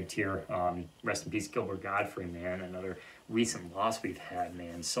it in good tier. Rest in peace, Gilbert Godfrey, man. Another recent loss we've had,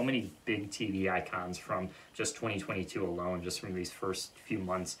 man. So many big TV icons from just 2022 alone, just from these first few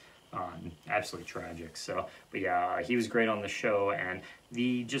months. Absolutely tragic. So, but yeah, he was great on the show, and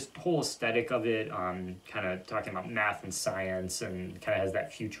the just whole aesthetic of it, kind of talking about math and science, and kind of has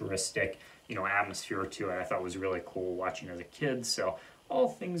that futuristic, atmosphere to it. I thought was really cool watching as a kid. So all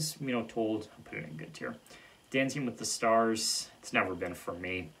things, told, I'll put it in good tier. Dancing with the Stars, it's never been for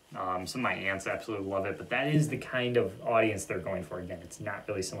me. Some of my aunts absolutely love it, but that is the kind of audience they're going for. Again, it's not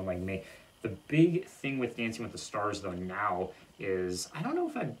really someone like me. The big thing with Dancing with the Stars, though, now is, I don't know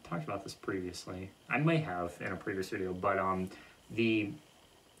if I've talked about this previously. I may have in a previous video, but the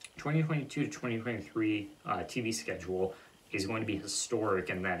 2022 to 2023 TV schedule is going to be historic,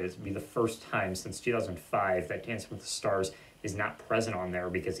 and that is be the first time since 2005 that Dancing with the Stars is not present on there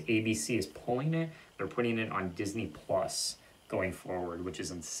because ABC is pulling it. They're putting it on Disney Plus going forward, which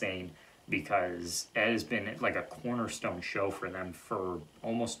is insane because it has been like a cornerstone show for them for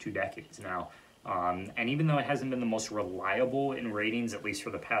almost 2 decades now. And even though it hasn't been the most reliable in ratings, at least for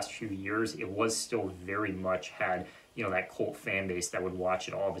the past few years, it was still very much had, that cult fan base that would watch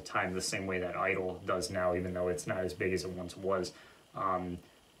it all the time, the same way that Idol does now, even though it's not as big as it once was.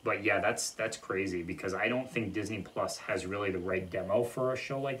 But yeah, that's crazy because I don't think Disney Plus has really the right demo for a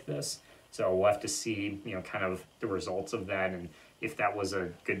show like this. So we'll have to see, kind of the results of that and if that was a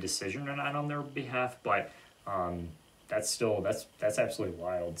good decision or not on their behalf. But that's absolutely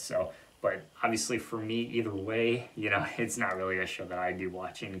wild. So, but obviously for me, either way, it's not really a show that I'd be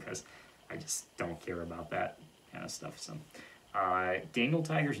watching because I just don't care about that kind of stuff. So, Daniel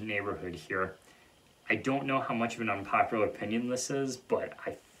Tiger's Neighborhood here. I don't know how much of an unpopular opinion this is, but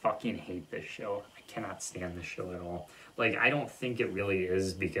I fucking hate this show. I cannot stand this show at all. Like, I don't think it really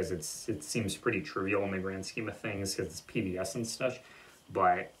is because it seems pretty trivial in the grand scheme of things because it's PBS and stuff,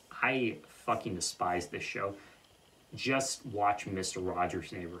 but I fucking despise this show. Just watch Mr.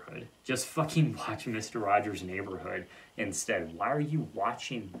 Rogers' Neighborhood. Just fucking watch Mr. Rogers' Neighborhood instead. Why are you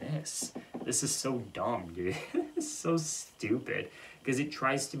watching this? This is so dumb, dude. It's so stupid because it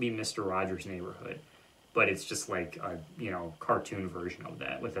tries to be Mr. Rogers' Neighborhood, but it's just like a, cartoon version of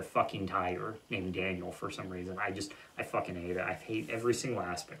that with a fucking tiger named Daniel for some reason. I fucking hate it. I hate every single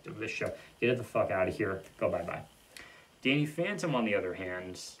aspect of this show. Get it the fuck out of here. Go bye-bye. Danny Phantom, on the other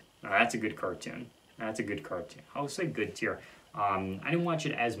hand, that's a good cartoon. That's a good cartoon. I would say good tier. I didn't watch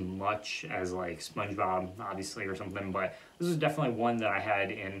it as much as like SpongeBob, obviously, or something, but this is definitely one that I had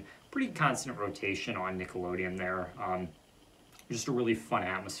in pretty constant rotation on Nickelodeon there. Just a really fun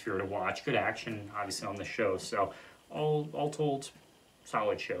atmosphere to watch. Good action, obviously, on the show. So, all told,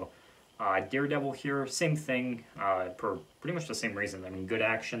 solid show. Daredevil here, same thing, for pretty much the same reason. I mean, good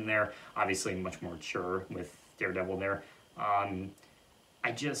action there. Obviously, much more mature with Daredevil there.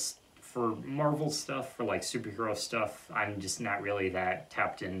 For Marvel stuff, for like superhero stuff, I'm just not really that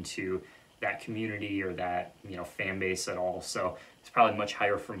tapped into that community or that, fan base at all. So it's probably much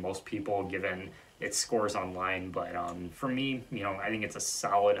higher for most people given its scores online. But for me, I think it's a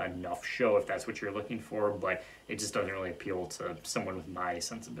solid enough show if that's what you're looking for, but it just doesn't really appeal to someone with my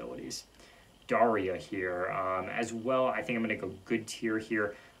sensibilities. Daria here, as well, I think I'm going to go good tier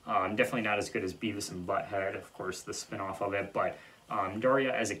here. Definitely not as good as Beavis and Butthead, of course, the spinoff of it, but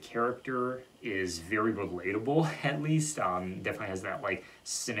Daria as a character is very relatable, at least. Definitely has that like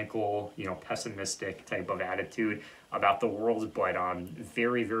cynical, pessimistic type of attitude about the world, but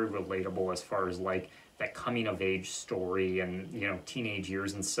very, very relatable as far as like that coming of age story and, teenage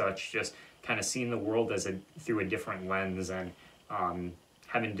years and such, just kind of seeing the world through a different lens and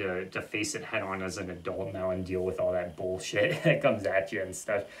having to face it head on as an adult now and deal with all that bullshit that comes at you and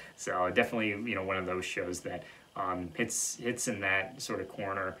stuff. So definitely, one of those shows that hits in that sort of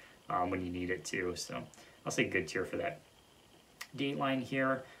corner when you need it to. So I'll say good tier for that. Dateline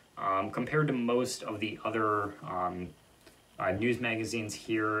here, compared to most of the other news magazines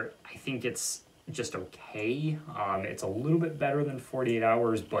here, I think it's just okay. It's a little bit better than 48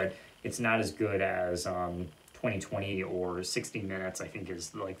 Hours, but it's not as good as 2020 or 60 Minutes, I think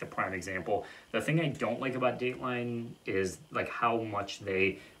is like the prime example. The thing I don't like about Dateline is like how much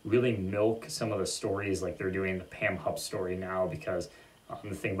they really milk some of the stories, like they're doing the Pam Hupp story now, because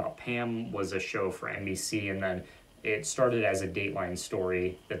the thing about Pam was a show for NBC, and then it started as a Dateline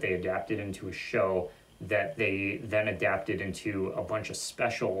story that they adapted into a show, that they then adapted into a bunch of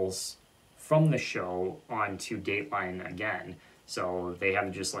specials from the show onto Dateline again. So they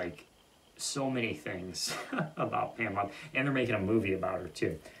have just like so many things about Pam, and they're making a movie about her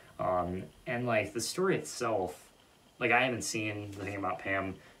too. And like the story itself, like I haven't seen the thing about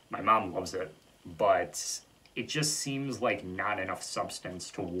Pam. My mom loves it, but it just seems like not enough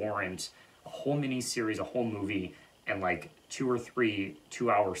substance to warrant a whole mini series, a whole movie, and like 2 or 3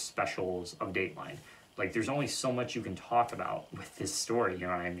 2-hour specials of Dateline. Like there's only so much you can talk about with this story, you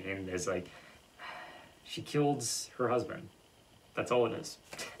know what I mean? There's like, she killed her husband. That's all it is.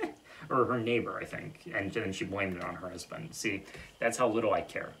 Or her neighbor, I think, and then she blamed it on her husband. See, that's how little I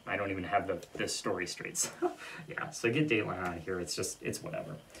care. I don't even have this story straight. So, yeah, so get Dateline out of here. It's just, it's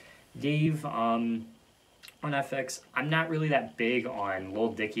whatever. Dave, on FX, I'm not really that big on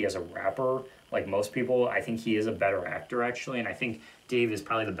Lil Dicky as a rapper, like most people. I think he is a better actor, actually, and I think Dave is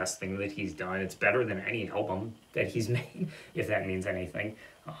probably the best thing that he's done. It's better than any album that he's made, if that means anything.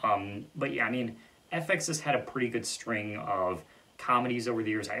 But yeah, I mean, FX has had a pretty good string of comedies over the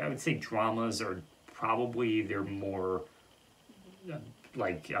years. I would say dramas are probably their more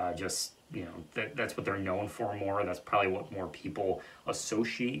just, you know, that's what they're known for more. That's probably what more people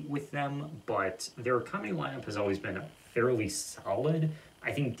associate with them. But their comedy lineup has always been fairly solid.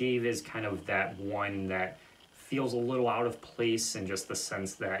 I think Dave is kind of that one that feels a little out of place in just the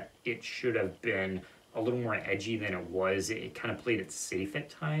sense that it should have been a little more edgy than it was. It kind of played it safe at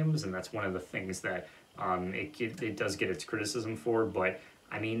times, and that's one of the things that it does get its criticism for. But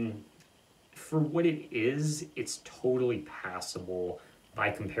I mean, for what it is, it's totally passable by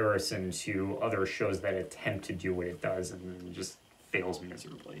comparison to other shows that attempt to do what it does and just fails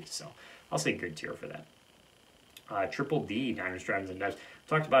miserably. So I'll say good tier for that. Triple D, Diners, Drive-Ins, and Dives.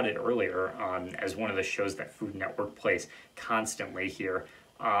 Talked about it earlier as one of the shows that Food Network plays constantly here.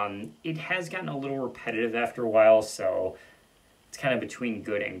 It has gotten a little repetitive after a while, so it's kind of between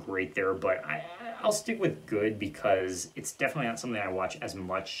good and great there, but I'll stick with good because it's definitely not something I watch as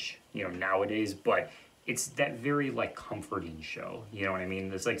much, you know, nowadays, but it's that very, like, comforting show, you know what I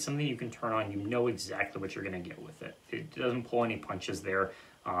mean? It's like something you can turn on, you know exactly what you're going to get with it. It doesn't pull any punches there.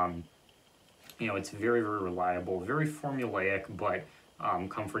 You know, it's very, very reliable, very formulaic, but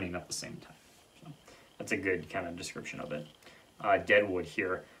comforting at the same time. So that's a good kind of description of it. Deadwood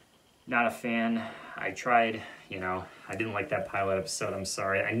here. Not a fan. I tried, you know, I didn't like that pilot episode. I'm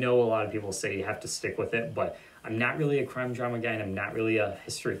sorry. I know a lot of people say you have to stick with it, but I'm not really a crime drama guy, and I'm not really a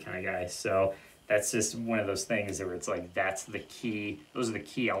history kind of guy. So that's just one of those things where it's like, that's the key. Those are the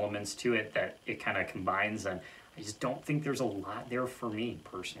key elements to it that it kind of combines, and I just don't think there's a lot there for me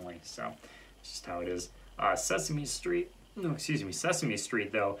personally. So it's just how it is. Sesame Street,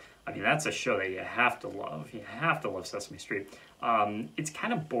 though, I mean, that's a show that you have to love. You have to love Sesame Street. It's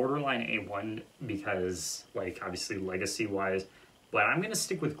kind of borderline A1 because, like, obviously legacy-wise, but I'm going to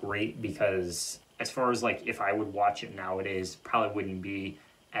stick with great because as far as, like, if I would watch it nowadays, probably wouldn't be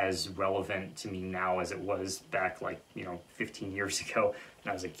as relevant to me now as it was back, like, you know, 15 years ago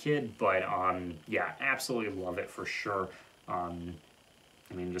when I was a kid. But, yeah, absolutely love it for sure. I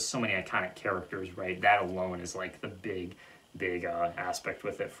mean, just so many iconic characters, right? That alone is, like, the big aspect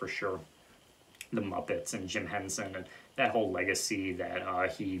with it for sure. The Muppets and Jim Henson and that whole legacy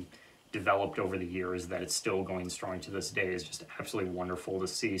that he developed over the years, that it's still going strong to this day, is just absolutely wonderful to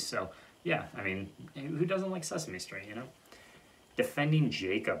see. So yeah, I mean, who doesn't like Sesame Street, you know? Defending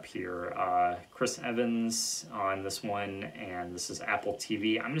Jacob here, Chris Evans on this one, and this is Apple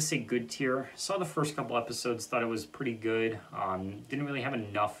TV. I'm gonna say good tier. Saw the first couple episodes, thought it was pretty good. Didn't really have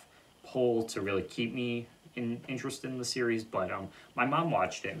enough pull to really keep me interested in the series, but my mom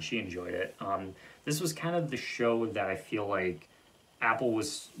watched it and she enjoyed it. This was kind of the show that I feel like Apple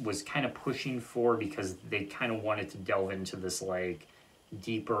was kind of pushing for, because they kind of wanted to delve into this, like,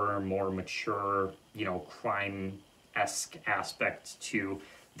 deeper, more mature, you know, crime-esque aspect to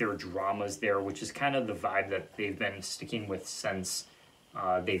their dramas there, which is kind of the vibe that they've been sticking with since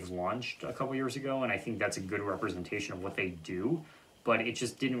they've launched a couple years ago, and I think that's a good representation of what they do. But it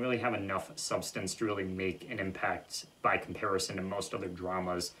just didn't really have enough substance to really make an impact by comparison to most other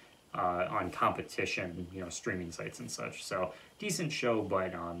dramas on competition, you know, streaming sites and such. So decent show,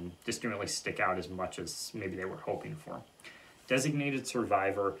 but just didn't really stick out as much as maybe they were hoping for. Designated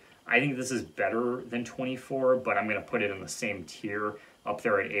Survivor, I think this is better than 24, but I'm going to put it in the same tier up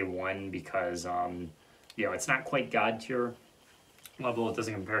there at A1 because, you know, it's not quite God tier level. It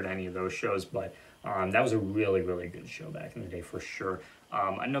doesn't compare to any of those shows, but that was a really, really good show back in the day for sure.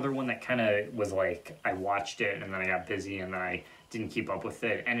 Another one that kind of was like, I watched it and then I got busy and then I didn't keep up with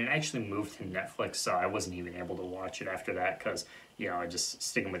it, and it actually moved to Netflix, so I wasn't even able to watch it after that because, you know, I just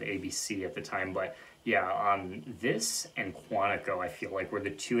sticking with ABC at the time. But Yeah, this and Quantico, I feel like, were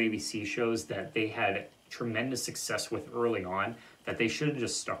the two ABC shows that they had tremendous success with early on that they should have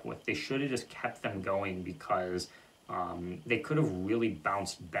just stuck with. They should have just kept them going because they could have really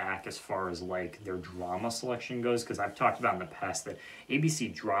bounced back as far as like their drama selection goes. Because I've talked about in the past that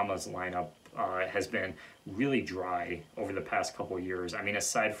ABC Drama's lineup has been really dry over the past couple of years. I mean,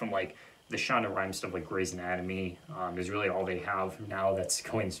 aside from like the Shonda Rhimes stuff like Grey's Anatomy is really all they have now that's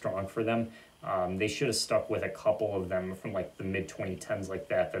going strong for them. They should have stuck with a couple of them from like the mid 2010s like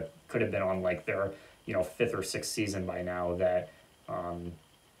that could have been on like their, you know, fifth or sixth season by now that,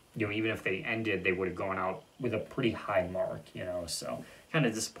 you know, even if they ended, they would have gone out with a pretty high mark, you know, so kind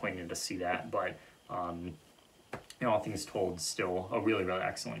of disappointed to see that, but, you know, all things told, still a really, really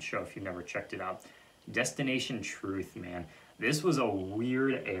excellent show if you've never checked it out. Destination Truth, man. This was a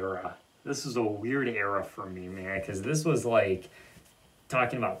weird era. This was a weird era for me, man, because this was like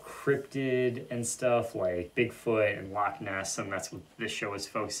talking about cryptid and stuff like Bigfoot and Loch Ness, and that's what this show is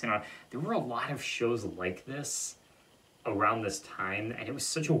focusing on. There were a lot of shows like this around this time, and it was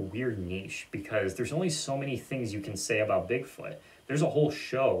such a weird niche because there's only so many things you can say about Bigfoot. There's a whole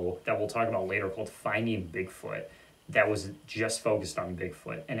show that we'll talk about later called Finding Bigfoot that was just focused on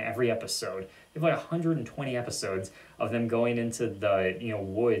Bigfoot, and every episode, they have like 120 episodes of them going into the, you know,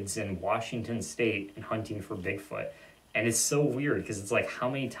 woods in Washington State and hunting for Bigfoot. And it's so weird because it's like, how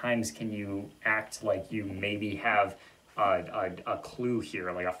many times can you act like you maybe have a clue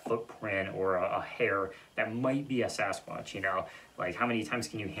here, like a footprint or a hair that might be a Sasquatch, you know? Like, how many times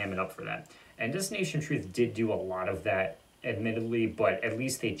can you ham it up for that? And Destination Truth did do a lot of that, admittedly, but at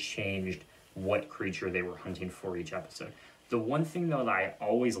least they changed what creature they were hunting for each episode. The one thing, though, that I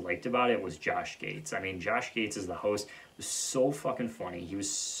always liked about it was Josh Gates. I mean, Josh Gates as the host was so fucking funny. He was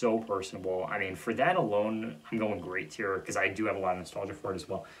so personable. I mean, for that alone, I'm going great tier because I do have a lot of nostalgia for it as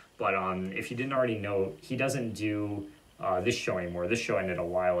well. But if you didn't already know, he doesn't do this show anymore. This show ended a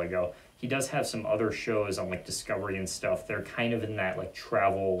while ago. He does have some other shows on like Discovery and stuff. They're kind of in that like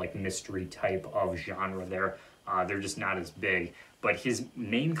travel, like mystery type of genre there. They're just not as big. But his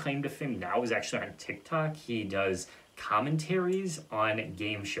main claim to fame now is actually on TikTok. He does commentaries on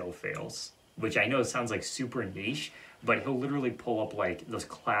game show fails, which I know sounds like super niche, but he'll literally pull up like those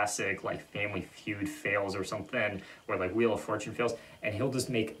classic like Family Feud fails or something, or like Wheel of Fortune fails, and he'll just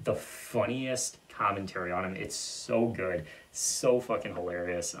make the funniest commentary on them. It's so good, so fucking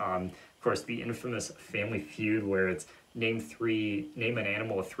hilarious. Of course, the infamous Family Feud where it's name an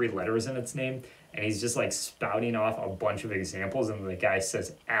animal with 3 letters in its name, and he's just like spouting off a bunch of examples, and the guy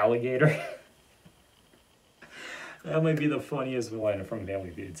says alligator. That might be the funniest one from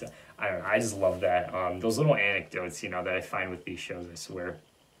Family Feud. So, I don't know. I just love that. Those little anecdotes, you know, that I find with these shows, I swear,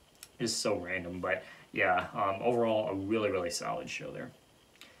 just so random. But yeah, overall, a really, really solid show there.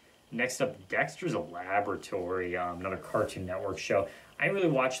 Next up, Dexter's Laboratory, another Cartoon Network show. I didn't really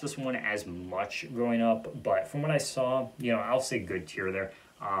watch this one as much growing up, but from what I saw, you know, I'll say good tier there.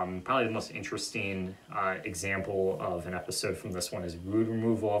 Probably the most interesting example of an episode from this one is Rude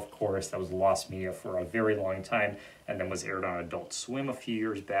Removal, of course. That was lost media for a very long time and then was aired on Adult Swim a few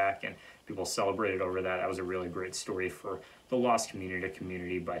years back, and people celebrated over that. That was a really great story for the lost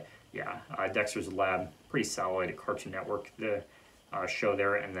community. But yeah, Dexter's Lab, pretty solid at Cartoon Network, the show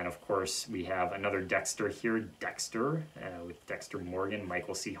there. And then, of course, we have another Dexter here, Dexter, with Dexter Morgan,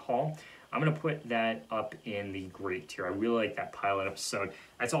 Michael C. Hall. I'm going to put that up in the great tier. I really like that pilot episode.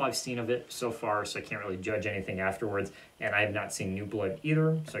 That's all I've seen of it so far, so I can't really judge anything afterwards. And I have not seen New Blood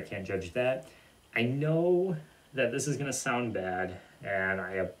either, so I can't judge that. I know that this is going to sound bad, and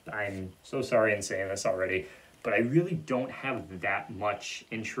I'm so sorry in saying this already, but I really don't have that much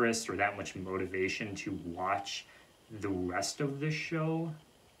interest or that much motivation to watch the rest of this show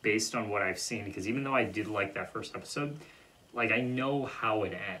based on what I've seen, because even though I did like that first episode, like, I know how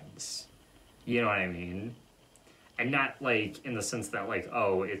it ends. You know what I mean? And not like in the sense that like,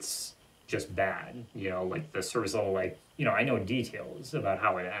 oh, it's just bad, you know, like the service level, like, you know, I know details about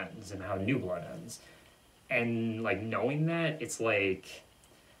how it ends and how New Blood ends. And like knowing that, it's like,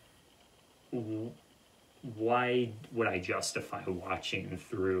 why would I justify watching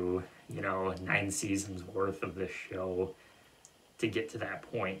through, you know, 9 seasons worth of this show to get to that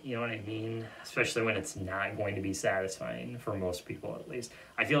point, you know what I mean? Especially when it's not going to be satisfying for most people, at least.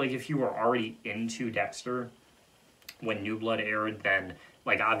 I feel like if you were already into Dexter when New Blood aired, then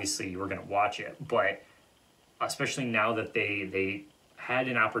like obviously you were going to watch it, but especially now that they had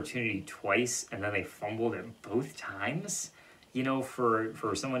an opportunity twice and then they fumbled it both times, you know, for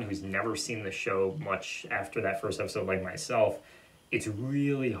someone who's never seen the show much after that first episode like myself, it's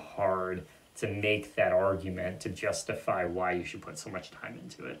really hard to make that argument to justify why you should put so much time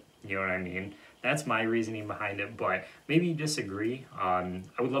into it. You know what I mean? That's my reasoning behind it, but maybe you disagree. I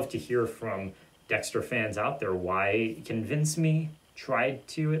would love to hear from Dexter fans out there why, try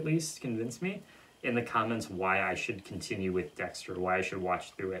to at least convince me in the comments why I should continue with Dexter, why I should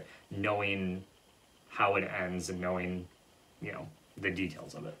watch through it, knowing how it ends and knowing, the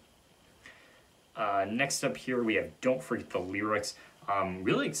details of it. Next up here, we have Don't Forget the Lyrics. I'm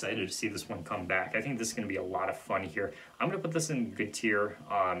really excited to see this one come back. I think this is going to be a lot of fun here. I'm going to put this in good tier.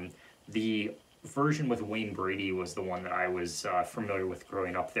 The version with Wayne Brady was the one that I was familiar with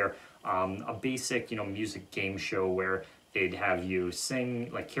growing up there. A basic, music game show where they'd have you sing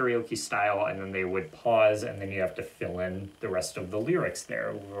like karaoke style, and then they would pause, and then you have to fill in the rest of the lyrics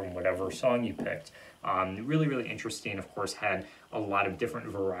there from whatever song you picked. Really, really interesting. Of course, had a lot of different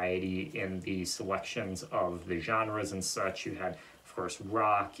variety in the selections of the genres and such. You had, of course,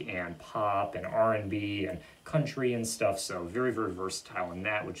 rock and pop and R&B and country and stuff. So very, very versatile in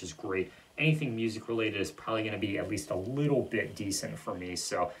that, which is great. Anything music related is probably going to be at least a little bit decent for me.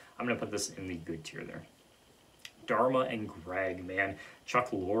 So I'm going to put this in the good tier there. Dharma and Greg, man.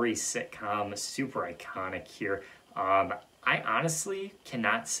 Chuck Lorre sitcom, super iconic here. I honestly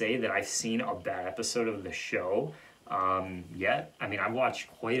cannot say that I've seen a bad episode of the show yet. I mean, I've watched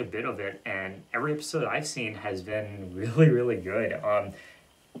quite a bit of it, and every episode I've seen has been really, really good.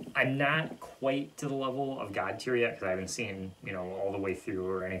 I'm not quite to the level of God tier yet because I haven't seen, all the way through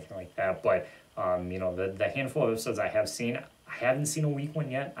or anything like that. But, the handful of episodes I have seen, I haven't seen a weak one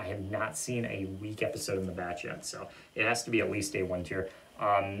yet. I have not seen a weak episode in the batch yet. So it has to be at least a 1 tier.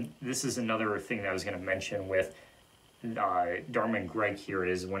 This is another thing that I was going to mention with Dharma and Greg here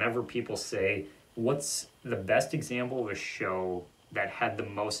is whenever people say, what's the best example of a show that had the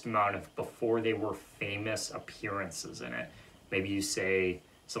most amount of before they were famous appearances in it? Maybe you say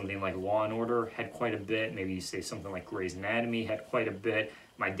something like Law and Order had quite a bit. Maybe you say something like Grey's Anatomy had quite a bit.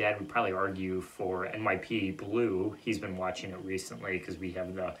 My dad would probably argue for NYP Blue. He's been watching it recently because we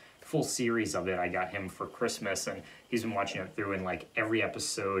have the full series of it. I got him for Christmas, and he's been watching it through, and like every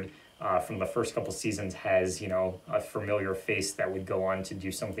episode from the first couple seasons has, a familiar face that would go on to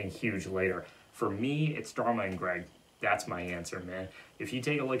do something huge later. For me, it's Dharma and Greg. That's my answer, man. If you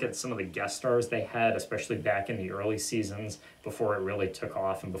take a look at some of the guest stars they had, especially back in the early seasons before it really took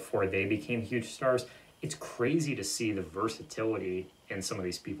off and before they became huge stars, it's crazy to see the versatility in some of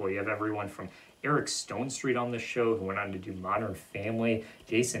these people. You have everyone from Eric Stonestreet on the show, who went on to do Modern Family,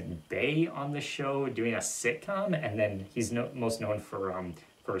 Jason Bay on the show doing a sitcom, and then he's most known for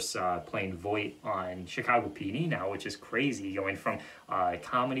playing Voight on Chicago PD now, which is crazy, going from a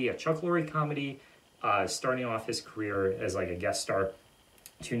Chuck Lorre comedy, starting off his career as like a guest star,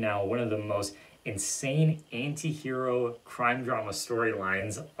 to now one of the most insane anti-hero crime drama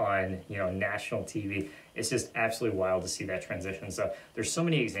storylines on national TV. It's just absolutely wild to see that transition. So there's so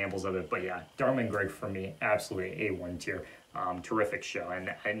many examples of it, but yeah, Dharma and Greg for me, absolutely a 1 tier. Terrific show,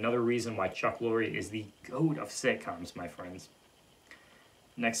 and another reason why Chuck Lorre is the GOAT of sitcoms, my friends.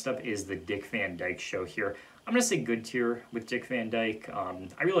 Next up is the Dick Van Dyke Show here. I'm going to say good tier with Dick Van Dyke.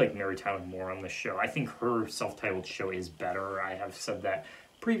 I really like Mary Tyler Moore on the show. I think her self-titled show is better. I have said that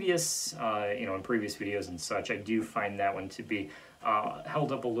in previous videos and such. I do find that one to be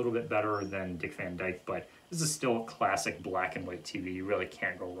held up a little bit better than Dick Van Dyke, but this is still classic black and white TV. You really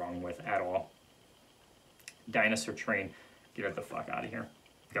can't go wrong with at all. Dinosaur Train, get it the fuck out of here.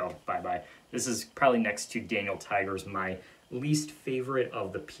 Go, bye-bye. This is probably next to Daniel Tiger's my least favorite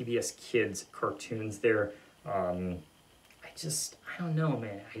of the PBS Kids cartoons there. I don't know,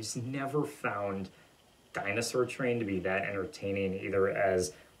 man. I just never found Dinosaur Train to be that entertaining, either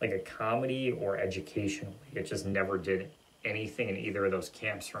as like a comedy or educationally. It just never did anything in either of those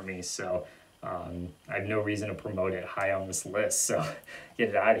camps for me. So I have no reason to promote it high on this list. So get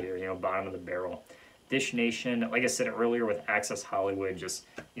it out of here, bottom of the barrel. Dish Nation, like I said earlier with Access Hollywood, just,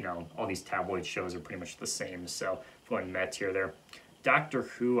 all these tabloid shows are pretty much the same. So going Met tier there. Doctor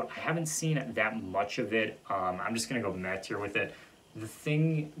Who, I haven't seen that much of it. I'm just going to go Met tier with it. The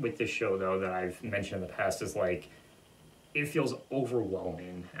thing with this show, though, that I've mentioned in the past is, like, it feels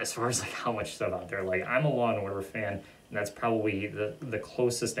overwhelming as far as, like, how much stuff out there. Like, I'm a Law & Order fan, and that's probably the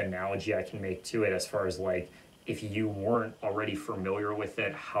closest analogy I can make to it as far as, like, if you weren't already familiar with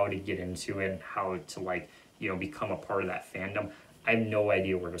it, how to get into it, and how to, like, become a part of that fandom. I have no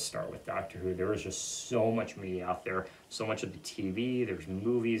idea where to start with Doctor Who. There is just so much media out there, so much of the TV, there's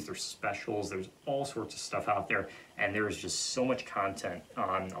movies, there's specials, there's all sorts of stuff out there, and there's just so much content.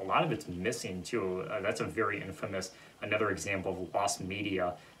 A lot of it's missing, too. That's a very infamous, another example of lost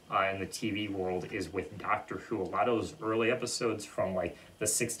media in the TV world is with Doctor Who. A lot of those early episodes from, like, the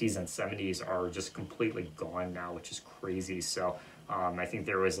 60s and 70s are just completely gone now, which is crazy. So I think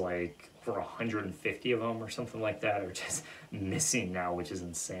there was like over 150 of them or something like that are just missing now, which is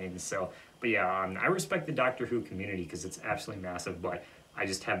insane. So, but yeah, I respect the Doctor Who community because it's absolutely massive, but I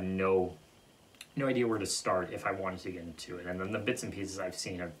just have no idea where to start if I wanted to get into it. And then the bits and pieces I've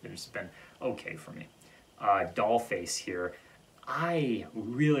seen have just been okay for me. Dollface here. I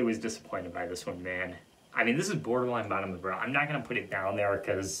really was disappointed by this one, man. I mean, this is borderline bottom of the barrel. I'm not going to put it down there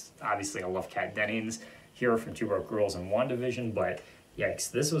because obviously I love Kat Dennings here from Two Broke Girls and WandaVision, but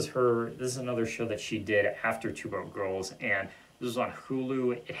yikes, this is another show that she did after Two Broke Girls, and this was on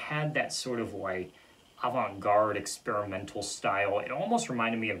Hulu. It had that sort of like avant-garde experimental style. It almost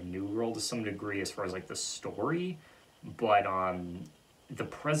reminded me of New Girl to some degree as far as like the story, but the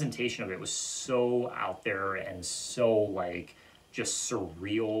presentation of it was so out there and so like just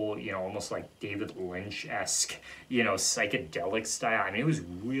surreal, you know, almost like David Lynch-esque, you know, psychedelic style. I mean, it was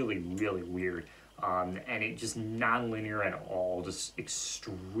really, really weird. And it just non-linear at all, just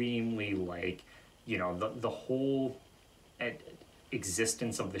extremely like, you know, the whole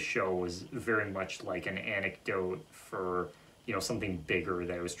existence of the show was very much like an anecdote for, you know, something bigger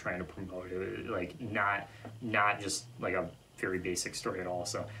that it was trying to promote. It was like not just like a very basic story at all.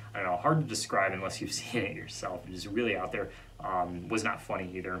 So I don't know, hard to describe unless you've seen it yourself. It is really out there. Was not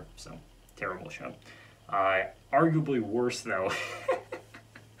funny either. So terrible show. Arguably worse though.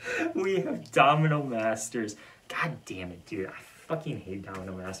 We have Domino Masters. God damn it, dude. I fucking hate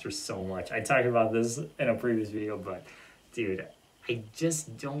Domino Masters so much. I talked about this in a previous video, but dude, I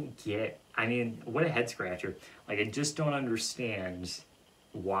just don't get. I mean, what a head scratcher. Like, I just don't understand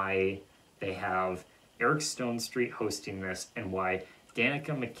why they have Eric Stone Street hosting this and why Danica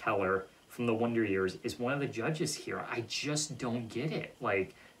McKellar from the Wonder Years is one of the judges here. I just don't get it.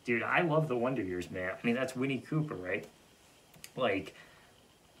 Like, dude, I love the Wonder Years, man. I mean, that's Winnie Cooper, right? Like,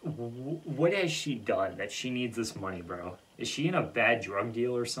 what has she done that she needs this money, bro? Is she in a bad drug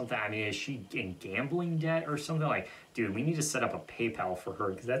deal or something? I mean, is she in gambling debt or something? Like, dude, we need to set up a PayPal for her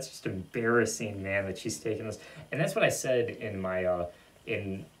because that's just embarrassing, man, that she's taking this. And that's what I said in my,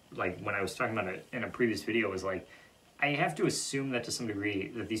 like, when I was talking about it in a previous video, was like, I have to assume that to some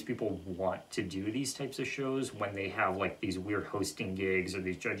degree that these people want to do these types of shows when they have like these weird hosting gigs or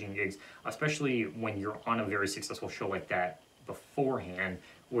these judging gigs, especially when you're on a very successful show like that beforehand,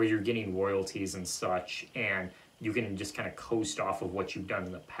 where you're getting royalties and such, and you can just kind of coast off of what you've done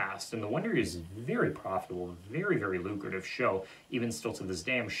in the past. And The Wonder Years is very profitable, very, very lucrative show, even still to this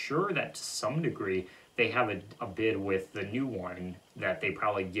day. I'm sure that to some degree they have a bid with the new one that they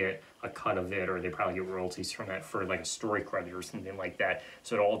probably get a cut of it, or they probably get royalties from it for like a story credit or something like that.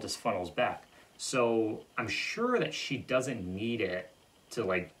 So it all just funnels back. So I'm sure that she doesn't need it to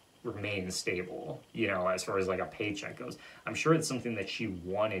like remain stable, you know, as far as like a paycheck goes. I'm sure it's something that she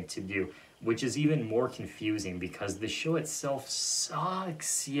wanted to do, which is even more confusing because the show itself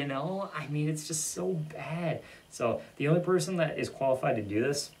sucks, you know? I mean, it's just so bad. So the only person that is qualified to do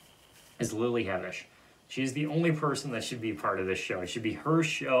this is Lily Hevish. She's the only person that should be part of this show. It should be her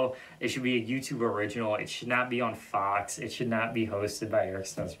show. It should be a YouTube original. It should not be on Fox. It should not be hosted by Eric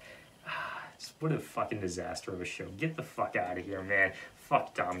Stone. What a fucking disaster of a show. Get the fuck out of here, man.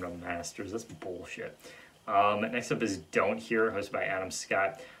 Fuck Domino Masters. That's bullshit. Next up is Don't Hear, hosted by Adam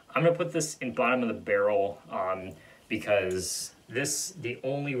Scott. I'm going to put this in bottom of the barrel because the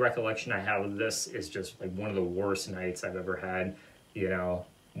only recollection I have of this is just like one of the worst nights I've ever had, you know,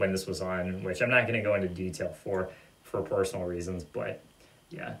 when this was on, which I'm not going to go into detail for personal reasons, but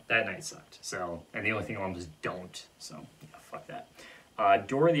yeah, that night sucked. So, and the only thing on was Don't. So, yeah, fuck that.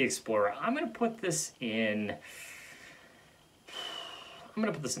 Dora the Explorer. I'm going to put this in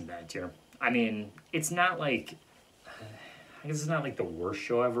bad tier. I mean, it's not like, I guess it's not like the worst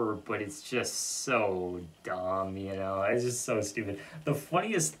show ever, but it's just so dumb, you know? It's just so stupid. The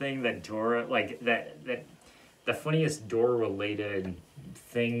funniest thing that Dora, like, the funniest Dora-related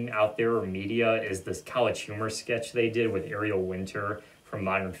thing out there or media is this College Humor sketch they did with Ariel Winter from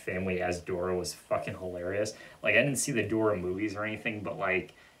Modern Family as Dora. Was fucking hilarious. Like, I didn't see the Dora movies or anything, but,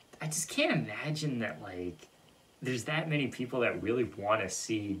 like, I just can't imagine that, like, there's that many people that really want to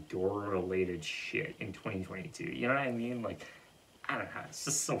see Dora-related shit in 2022. You know what I mean? Like, I don't know. It's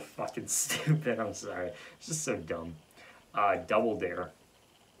just so fucking stupid. I'm sorry. It's just so dumb. Double Dare,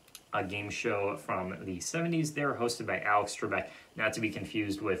 a game show from the 70s there, hosted by Alex Trebek, not to be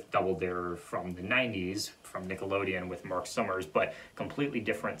confused with Double Dare from the 90s, from Nickelodeon with Mark Summers, but completely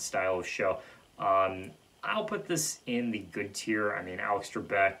different style of show. I'll put this in the good tier. I mean, Alex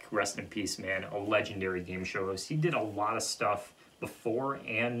Trebek, rest in peace, man, a legendary game show host. He did a lot of stuff before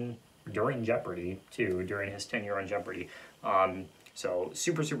and during Jeopardy, too, during his tenure on Jeopardy. So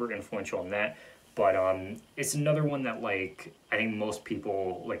super, super influential in that. But it's another one that like I think most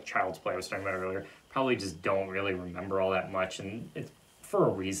people, like Child's Play I was talking about earlier, probably just don't really remember all that much, and it's for a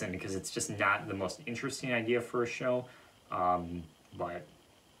reason because it's just not the most interesting idea for a show. But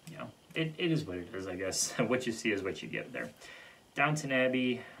you know, it is what it is, I guess. What you see is what you get there. Downton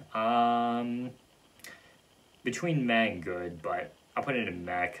Abbey, between meh and good, but I'll put it in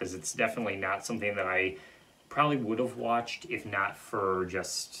meh because it's definitely not something that I probably would have watched if not for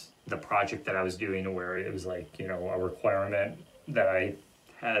just the project that I was doing, where it was like, you know, a requirement that I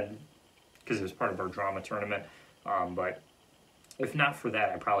had because it was part of our drama tournament. But if not for that,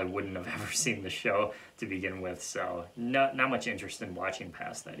 I probably wouldn't have ever seen the show to begin with. So not much interest in watching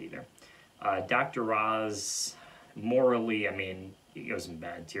past that either. Dr. Oz, morally, I mean, he goes in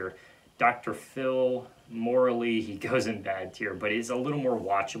bad tier. Dr. Phil, morally, he goes in bad tier, but he's a little more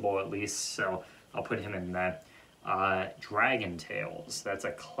watchable at least, so I'll put him in that. Dragon Tales, that's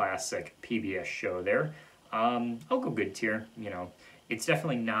a classic PBS show there. I'll go good tier, you know. It's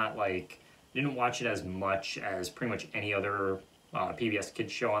definitely not like, didn't watch it as much as pretty much any other PBS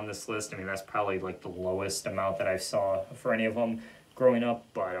Kids show on this list. I mean, that's probably like the lowest amount that I saw for any of them growing up,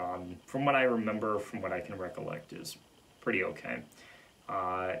 but from what I remember, from what I can recollect, is pretty okay.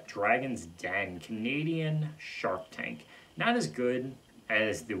 Dragon's Den, Canadian Shark Tank. Not as good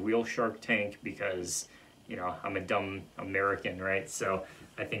as the real Shark Tank because, you know, I'm a dumb American, right? So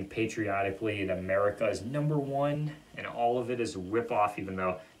I think patriotically that America is number one and all of it is a rip-off, even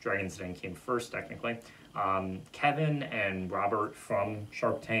though Dragon's Den came first technically. Kevin and Robert from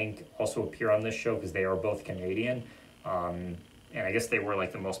Shark Tank also appear on this show because they are both Canadian. And I guess they were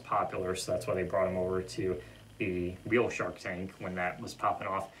like the most popular, so that's why they brought them over to the real Shark Tank when that was popping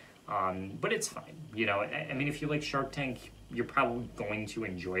off. But it's fine. You know, I mean, if you like Shark Tank, you're probably going to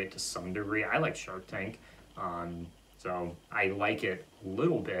enjoy it to some degree. I like Shark Tank. So I like it a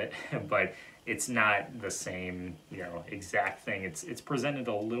little bit, but it's not the same, you know, exact thing. It's presented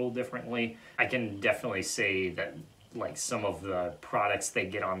a little differently. I can definitely say that like some of the products they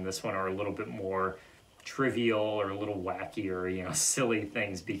get on this one are a little bit more trivial or a little wacky or, you know, silly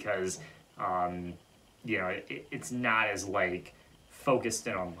things because, you know, it's not as like focused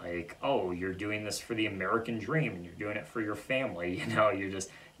in on like, oh, you're doing this for the American dream and you're doing it for your family, you know, you're just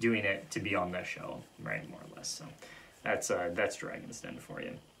doing it to be on the show, right, more or less. So that's Dragon's Den for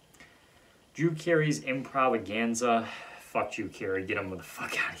you. Drew Carey's Improvaganza. Fuck Drew Carey, get him the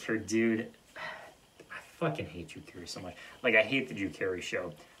fuck out of here, dude. I fucking hate Drew Carey so much. Like, I hate the Drew Carey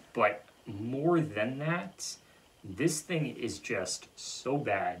show, but more than that, this thing is just so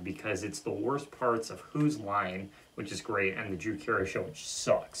bad because it's the worst parts of Whose Line, which is great, and the Drew Carey show, which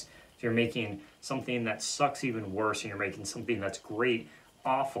sucks. So you're making something that sucks even worse, and you're making something that's great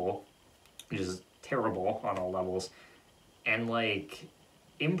awful, which is terrible on all levels. And like,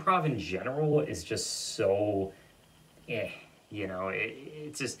 improv in general is just so you know,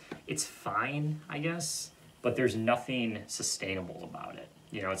 it's just, it's fine, I guess, but there's nothing sustainable about it.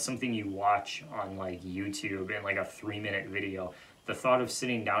 You know, it's something you watch on like YouTube in like a 3-minute video. The thought of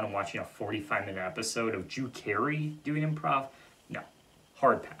sitting down and watching a 45-minute episode of Drew Carey doing improv, no,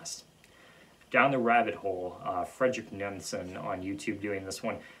 hard pass. Down the Rabbit Hole, Frederick Nelson on YouTube doing this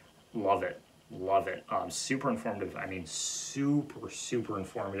one, love it, love it. Super informative. I mean, super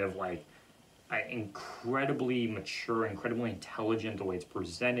informative. Like, incredibly mature, incredibly intelligent the way it's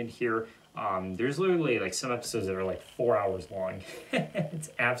presented here. There's literally like some episodes that are like 4 hours long. It's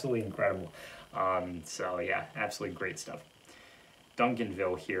absolutely incredible. So yeah, absolutely great stuff.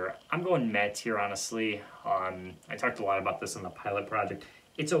 Duncanville here. I'm going Met here, honestly. I talked a lot about this in the pilot project.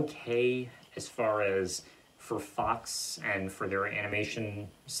 It's okay as far as for Fox and for their animation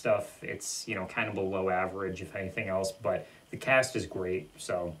stuff. It's, you know, kind of below average if anything else, but the cast is great,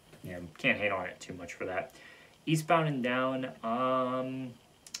 so you know, can't hate on it too much for that. Eastbound and Down, kind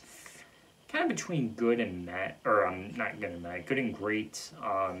of between good and Met, or not good and Met, good and great.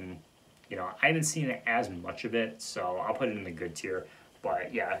 You know, I haven't seen it as much of it, so I'll put it in the good tier.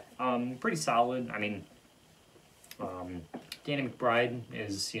 But yeah, pretty solid. I mean, Danny McBride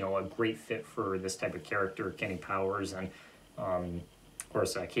is, you know, a great fit for this type of character, Kenny Powers, and of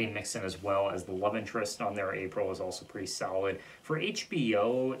course Katie Mixon as well as the love interest on there. April is also pretty solid. For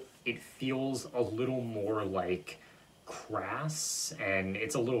HBO, it feels a little more like crass, and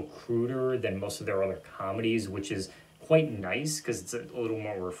it's a little cruder than most of their other comedies, which is quite nice because it's a little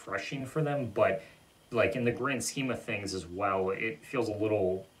more refreshing for them. But like in the grand scheme of things as well, it feels a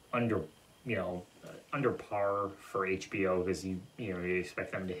little under par for HBO because you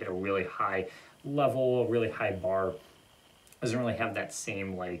expect them to hit a really high level, a really high bar. Doesn't really have that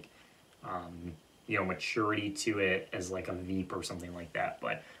same like maturity to it as like a Veep or something like that.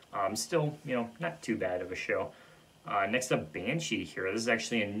 But still, not too bad of a show. Next up, Banshee here. This is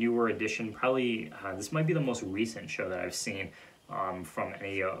actually a newer edition. Probably, this might be the most recent show that I've seen from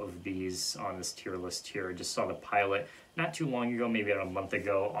any of these on this tier list here. I just saw the pilot not too long ago, maybe about a month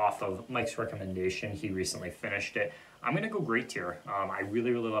ago, off of Mike's recommendation. He recently finished it. I'm going to go great tier. I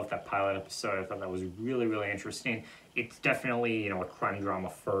really, really loved that pilot episode. I thought that was really, really interesting. It's definitely, a crime drama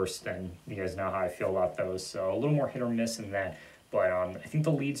first, and you guys know how I feel about those. So a little more hit or miss in that. But I think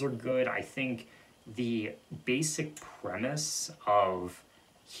the leads are good. I think the basic premise of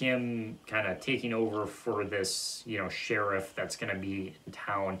him kind of taking over for this, sheriff that's going to be in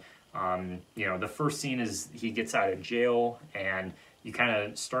town. The first scene is he gets out of jail, and you kind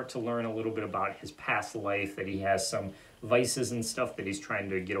of start to learn a little bit about his past life, that he has some vices and stuff that he's trying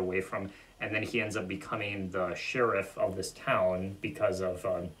to get away from. And then he ends up becoming the sheriff of this town because of,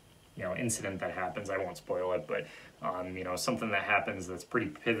 incident that happens. I won't spoil it, but, something that happens that's pretty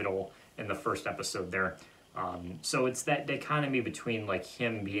pivotal in the first episode there. So it's that dichotomy between like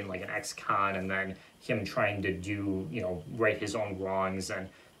him being like an ex-con and then him trying to do, right his own wrongs and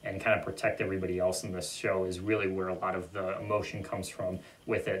kind of protect everybody else in this show is really where a lot of the emotion comes from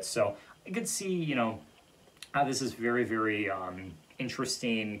with it. So I could see, how this is very, very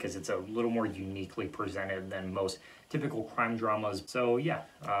interesting because it's a little more uniquely presented than most typical crime dramas. So yeah,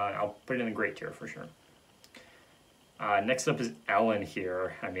 I'll put it in the great tier for sure. Next up is Ellen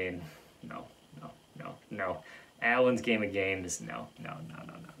here. I mean, no. Alan's Game of Games, no.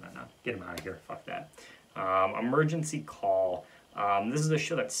 Get him out of here, fuck that. Emergency Call. This is a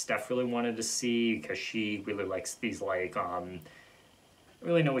show that Steph really wanted to see because she really likes these, like, I don't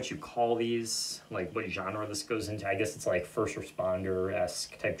really know what you call these, like what genre this goes into. I guess it's like first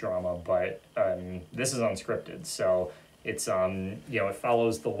responder-esque type drama, but this is unscripted, so it's, it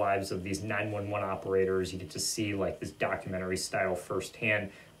follows the lives of these 911 operators. You get to see like this documentary style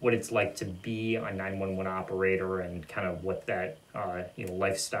firsthand, what it's like to be a 911 operator and kind of what that,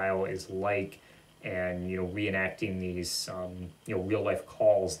 lifestyle is like, and, reenacting these, real life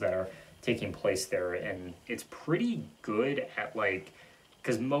calls that are taking place there. And it's pretty good at like,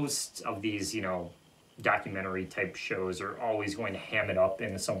 because most of these, documentary type shows are always going to ham it up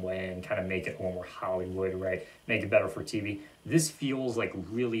in some way and kind of make it a little more Hollywood, right? Make it better for TV. This feels like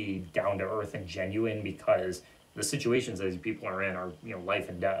really down to earth and genuine because the situations that these people are in are, life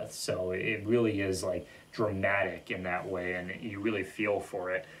and death. So it really is like dramatic in that way, and you really feel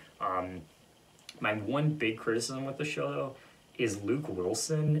for it. My one big criticism with the show, though, is Luke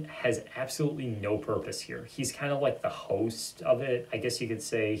Wilson has absolutely no purpose here. He's kind of like the host of it. I guess you could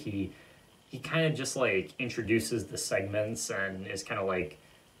say he kind of just like introduces the segments and is kind of like,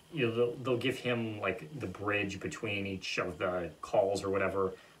 they'll give him like the bridge between each of the calls or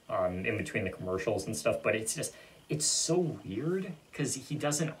whatever, in between the commercials and stuff. But it's so weird because he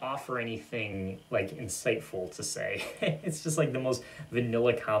doesn't offer anything like insightful to say. It's just like the most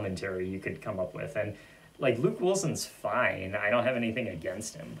vanilla commentary you could come up with. And like Luke Wilson's fine. I don't have anything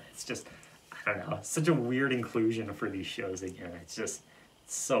against him. It's just, I don't know, such a weird inclusion for these shows again. It's just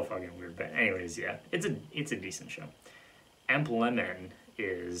so fucking weird. But anyways, yeah, it's a decent show. Amp Lemon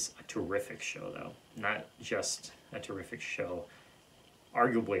is a terrific show, though. Not just a terrific show,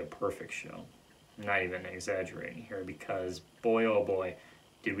 arguably a perfect show. I'm not even exaggerating here, because boy, oh boy,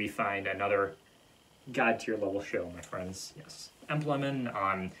 did we find another God tier level show, my friends. Yes. Amp Lemon,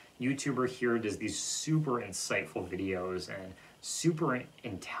 YouTuber here, does these super insightful videos and super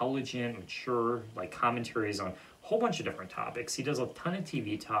intelligent, mature, like commentaries on a whole bunch of different topics. He does a ton of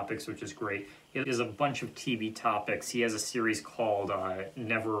TV topics, which is great. He does a bunch of TV topics. He has a series called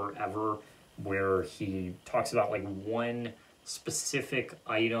Never Ever, where he talks about like one specific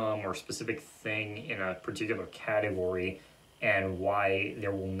item or specific thing in a particular category and why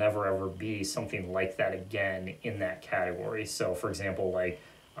there will never ever be something like that again in that category. So for example, like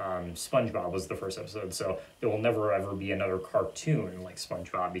SpongeBob was the first episode, so there will never ever be another cartoon like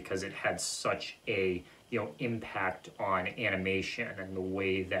SpongeBob because it had such a impact on animation and the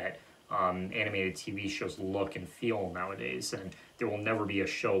way that animated TV shows look and feel nowadays. And there will never be a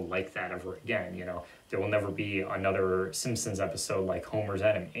show like that ever again. There will never be another Simpsons episode like Homer's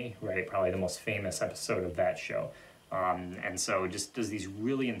Enemy, right? Probably the most famous episode of that show. And so just does these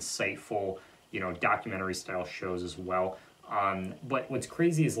really insightful, documentary style shows as well. But what's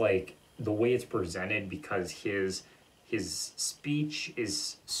crazy is like the way it's presented, because his speech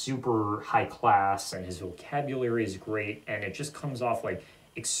is super high class and his vocabulary is great, and it just comes off like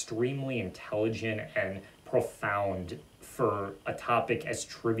extremely intelligent and profound for a topic as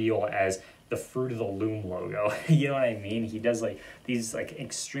trivial as the Fruit of the Loom logo. You know what I mean? He does like these like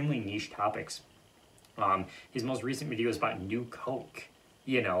extremely niche topics His most recent video is about New Coke,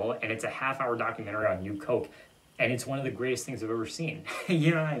 you know, and it's a half-hour documentary on New Coke, and it's one of the greatest things I've ever seen.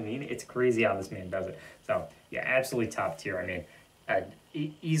 You know what I mean? It's crazy how this man does it. So yeah, absolutely top tier. I mean,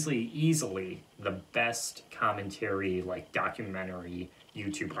 easily the best commentary, like documentary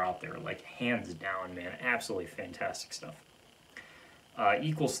YouTuber out there, like hands down, man. Absolutely fantastic stuff.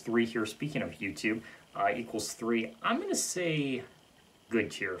 Equals 3 here. Speaking of YouTube, Equals 3. I'm gonna say good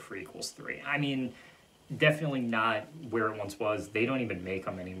tier for Equals 3. I mean, definitely not where it once was. They don't even make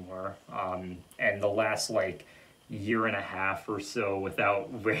them anymore. And the last like year and a half or so without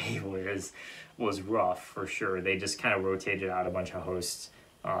Ray was rough for sure. They just kind of rotated out a bunch of hosts.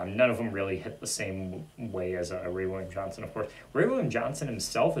 None of them really hit the same way as Ray William Johnson, of course. Ray William Johnson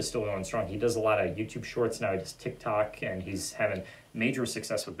himself is still going strong. He does a lot of YouTube shorts now. He does TikTok, and he's having major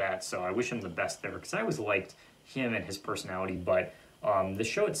success with that. So I wish him the best there, because I always liked him and his personality. But the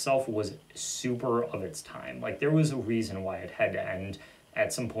show itself was super of its time. Like, there was a reason why it had to end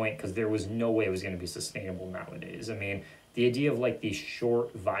at some point, because there was no way it was going to be sustainable nowadays. I mean, the idea of like these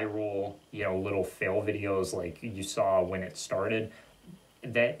short, viral, you know, little fail videos like you saw when it started,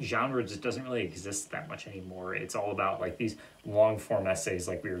 that genre just doesn't really exist that much anymore. It's all about like these long form essays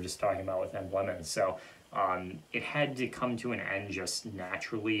like we were just talking about with M. Lemon. So it had to come to an end just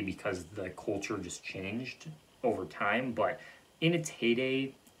naturally because the culture just changed over time. But in its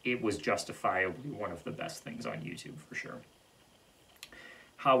heyday, it was justifiably one of the best things on YouTube for sure.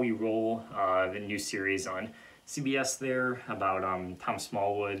 How We Roll, the new series on CBS there about Tom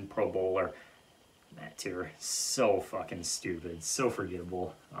Smallwood, Pro Bowler. That tier, so fucking stupid, so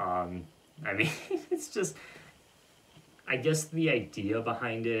forgettable. I mean, it's just, I guess the idea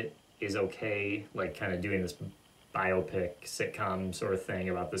behind it is okay, like kind of doing this biopic sitcom sort of thing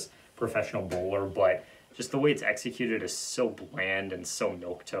about this professional bowler, but just the way it's executed is so bland and so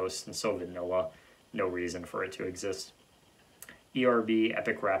milquetoast and so vanilla. No reason for it to exist. ERB,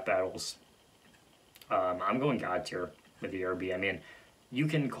 Epic Rap Battles. I'm going God tier with ERB. I mean, you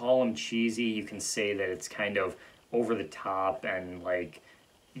can call them cheesy, you can say that it's kind of over the top, and like,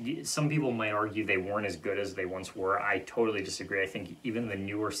 some people might argue they weren't as good as they once were. I totally disagree. I think even the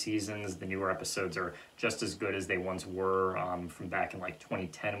newer seasons, the newer episodes are just as good as they once were from back in like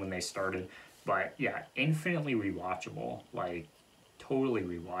 2010 when they started. But yeah, infinitely rewatchable, like totally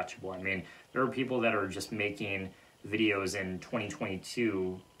rewatchable. I mean, there are people that are just making videos in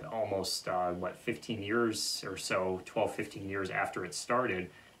 2022, almost 15 years or so, 12, 15 years after it started,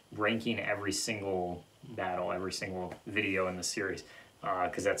 ranking every single battle, every single video in the series,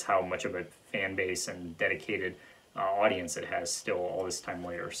 because that's how much of a fan base and dedicated audience it has still all this time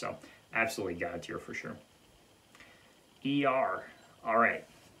later. So absolutely God tier for sure. ER. All right.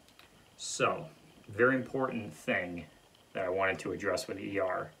 So very important thing that I wanted to address with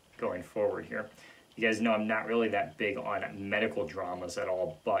ER going forward here. You guys know I'm not really that big on medical dramas at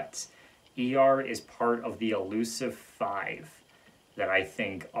all, but ER is part of the elusive 5 that I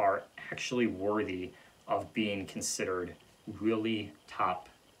think are actually worthy of being considered really top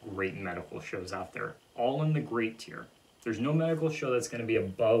great medical shows out there. All in the great tier. There's no medical show that's going to be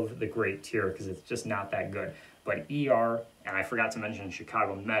above the great tier because it's just not that good. But ER, and I forgot to mention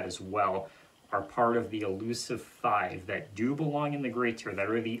Chicago Med as well, are part of the elusive 5 that do belong in the great tier, that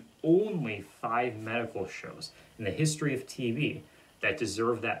are the only 5 medical shows in the history of TV that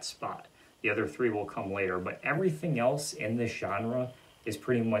deserve that spot. The other 3 will come later, but everything else in this genre is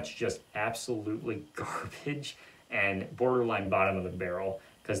pretty much just absolutely garbage and borderline bottom of the barrel,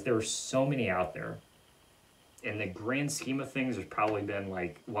 because there are so many out there. In the grand scheme of things, there's probably been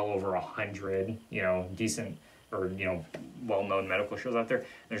like well over 100, you know, decent or, you know, well-known medical shows out there.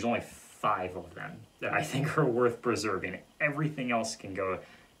 There's only 5 of them that I think are worth preserving. Everything else can go,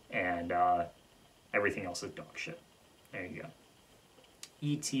 and everything else is dog shit. There you go.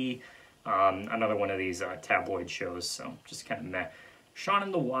 E.T., another one of these tabloid shows, so just kind of meh. Shaun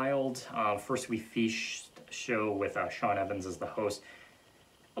in the Wild, First We Feast show with Sean Evans as the host.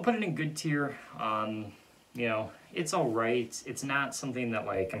 I'll put it in good tier. You know, it's all right. It's not something that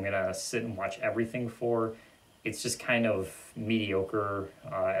like I'm gonna sit and watch everything for. It's just kind of mediocre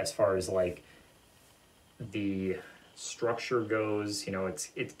as far as like the structure goes. You know,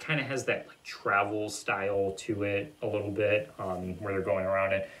 it kind of has that like travel style to it a little bit, where they're going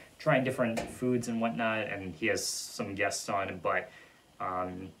around and trying different foods and whatnot, and he has some guests on, but I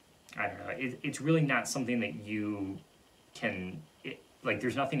don't know, it's really not something that you can, like,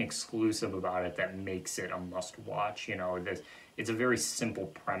 there's nothing exclusive about it that makes it a must-watch. You know, it's a very simple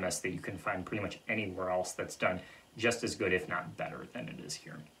premise that you can find pretty much anywhere else that's done just as good, if not better, than it is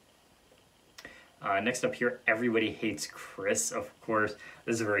here. Next up here, Everybody Hates Chris, of course.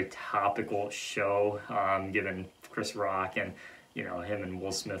 This is a very topical show, given Chris Rock and, you know, him and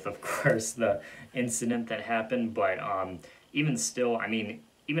Will Smith, of course, the incident that happened. But even still, I mean,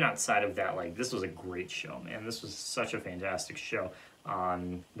 even outside of that, like, this was a great show, man. This was such a fantastic show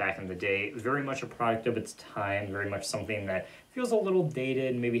back in the day. It was very much a product of its time, very much something that feels a little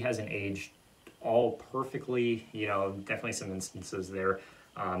dated, maybe hasn't aged all perfectly. You know, definitely some instances there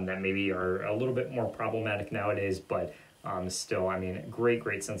that maybe are a little bit more problematic nowadays, but still, I mean,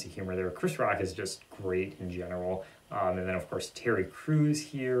 great sense of humor there. Chris Rock is just great in general. And then, of course, Terry Crews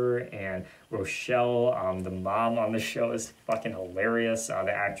here, and Rochelle, the mom on the show, is fucking hilarious.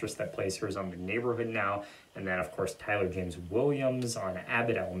 The actress that plays her is on The Neighborhood now. And then, of course, Tyler James Williams on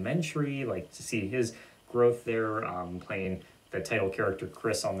Abbott Elementary. Like, to see his growth there, playing the title character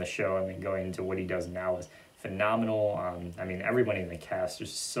Chris on the show, and then going into what he does now is phenomenal. I mean, everybody in the cast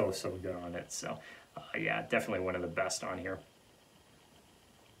is so good on it. So, yeah, definitely one of the best on here.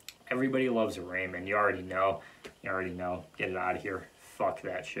 Everybody Loves Raymond. You already know. Get it out of here. Fuck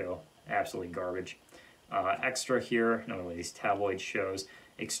that show. Absolutely garbage. Extra here. None of these tabloid shows.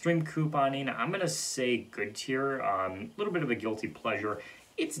 Extreme Couponing. I'm going to say good tier. A little bit of a guilty pleasure.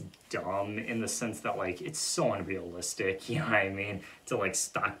 It's dumb in the sense that, like, it's so unrealistic, you know what I mean? To, like,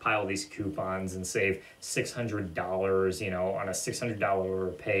 stockpile these coupons and save $600, you know, on a $600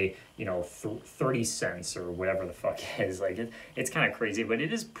 order, pay, you know, 30 cents or whatever the fuck it is. Like, it's kind of crazy, but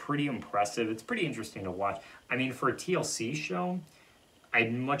it is pretty impressive. It's pretty interesting to watch. I mean, for a TLC show,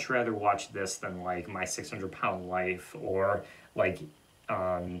 I'd much rather watch this than, like, My 600-Pound Life or, like,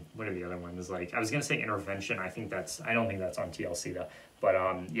 what are the other ones? Like, I was going to say Intervention. I don't think that's on TLC, though. But,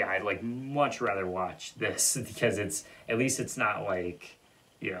 yeah, I'd, like, much rather watch this because at least it's not, like,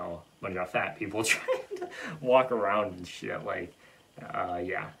 you know, a bunch of fat people trying to walk around and shit. Like,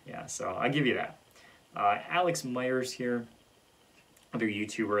 yeah, so I'll give you that. Alex Myers here, other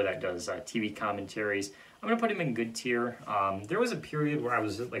YouTuber that does TV commentaries. I'm going to put him in good tier. There was a period where I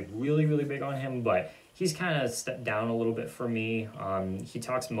was, like, really big on him, but he's kind of stepped down a little bit for me. He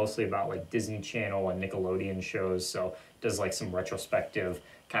talks mostly about, like, Disney Channel and Nickelodeon shows, so does, like, some retrospective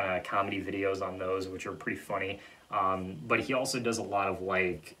kind of comedy videos on those, which are pretty funny. But he also does a lot of,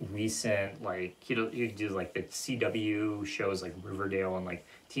 like, recent, like, he does, like, the CW shows, like Riverdale and, like,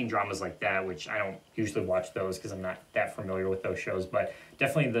 teen dramas like that, which I don't usually watch those because I'm not that familiar with those shows, but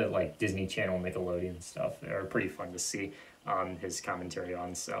definitely the, like, Disney Channel, Nickelodeon stuff are pretty fun to see his commentary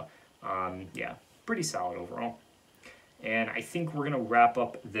on. So, yeah, pretty solid overall. And I think we're going to wrap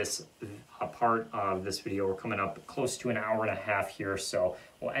up this part of this video. We're coming up close to an hour and a half here, so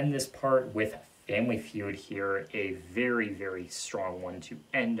we'll end this part with Family Feud here, a very strong one to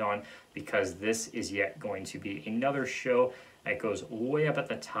end on, because this is yet going to be another show that goes way up at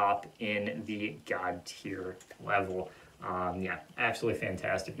the top in the God tier level. Yeah, absolutely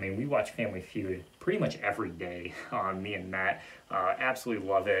fantastic. I mean, we watch Family Feud pretty much every day, me and Matt. Absolutely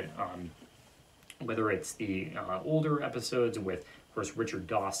love it. Whether it's the older episodes with, of course, Richard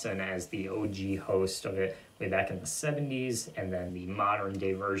Dawson as the OG host of it way back in the 70s, and then the modern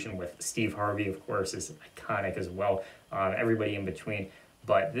day version with Steve Harvey, of course, is iconic as well. Everybody in between.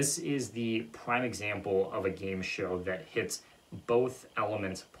 But this is the prime example of a game show that hits both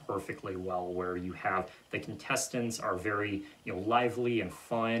elements perfectly well, where you have the contestants are very, you know, lively and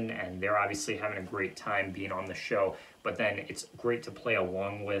fun, and they're obviously having a great time being on the show, but then it's great to play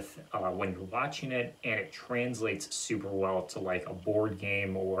along with when you're watching it, and it translates super well to, like, a board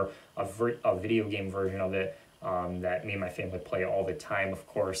game or a video game version of it that me and my family play all the time, of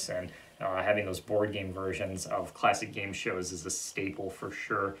course. And having those board game versions of classic game shows is a staple for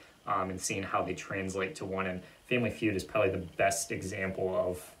sure, and seeing how they translate to one. And Family Feud is probably the best example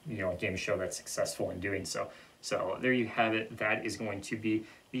of, you know, a game show that's successful in doing so. So there you have it. That is going to be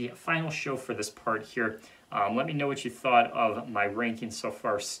the final show for this part here. Let me know what you thought of my rankings so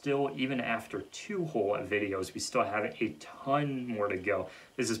far. Still, even after 2 whole videos, we still have a ton more to go.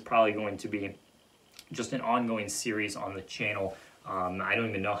 This is probably going to be just an ongoing series on the channel. I don't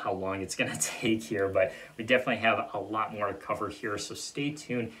even know how long it's going to take here, but we definitely have a lot more to cover here. So stay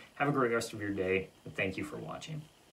tuned. Have a great rest of your day, and thank you for watching.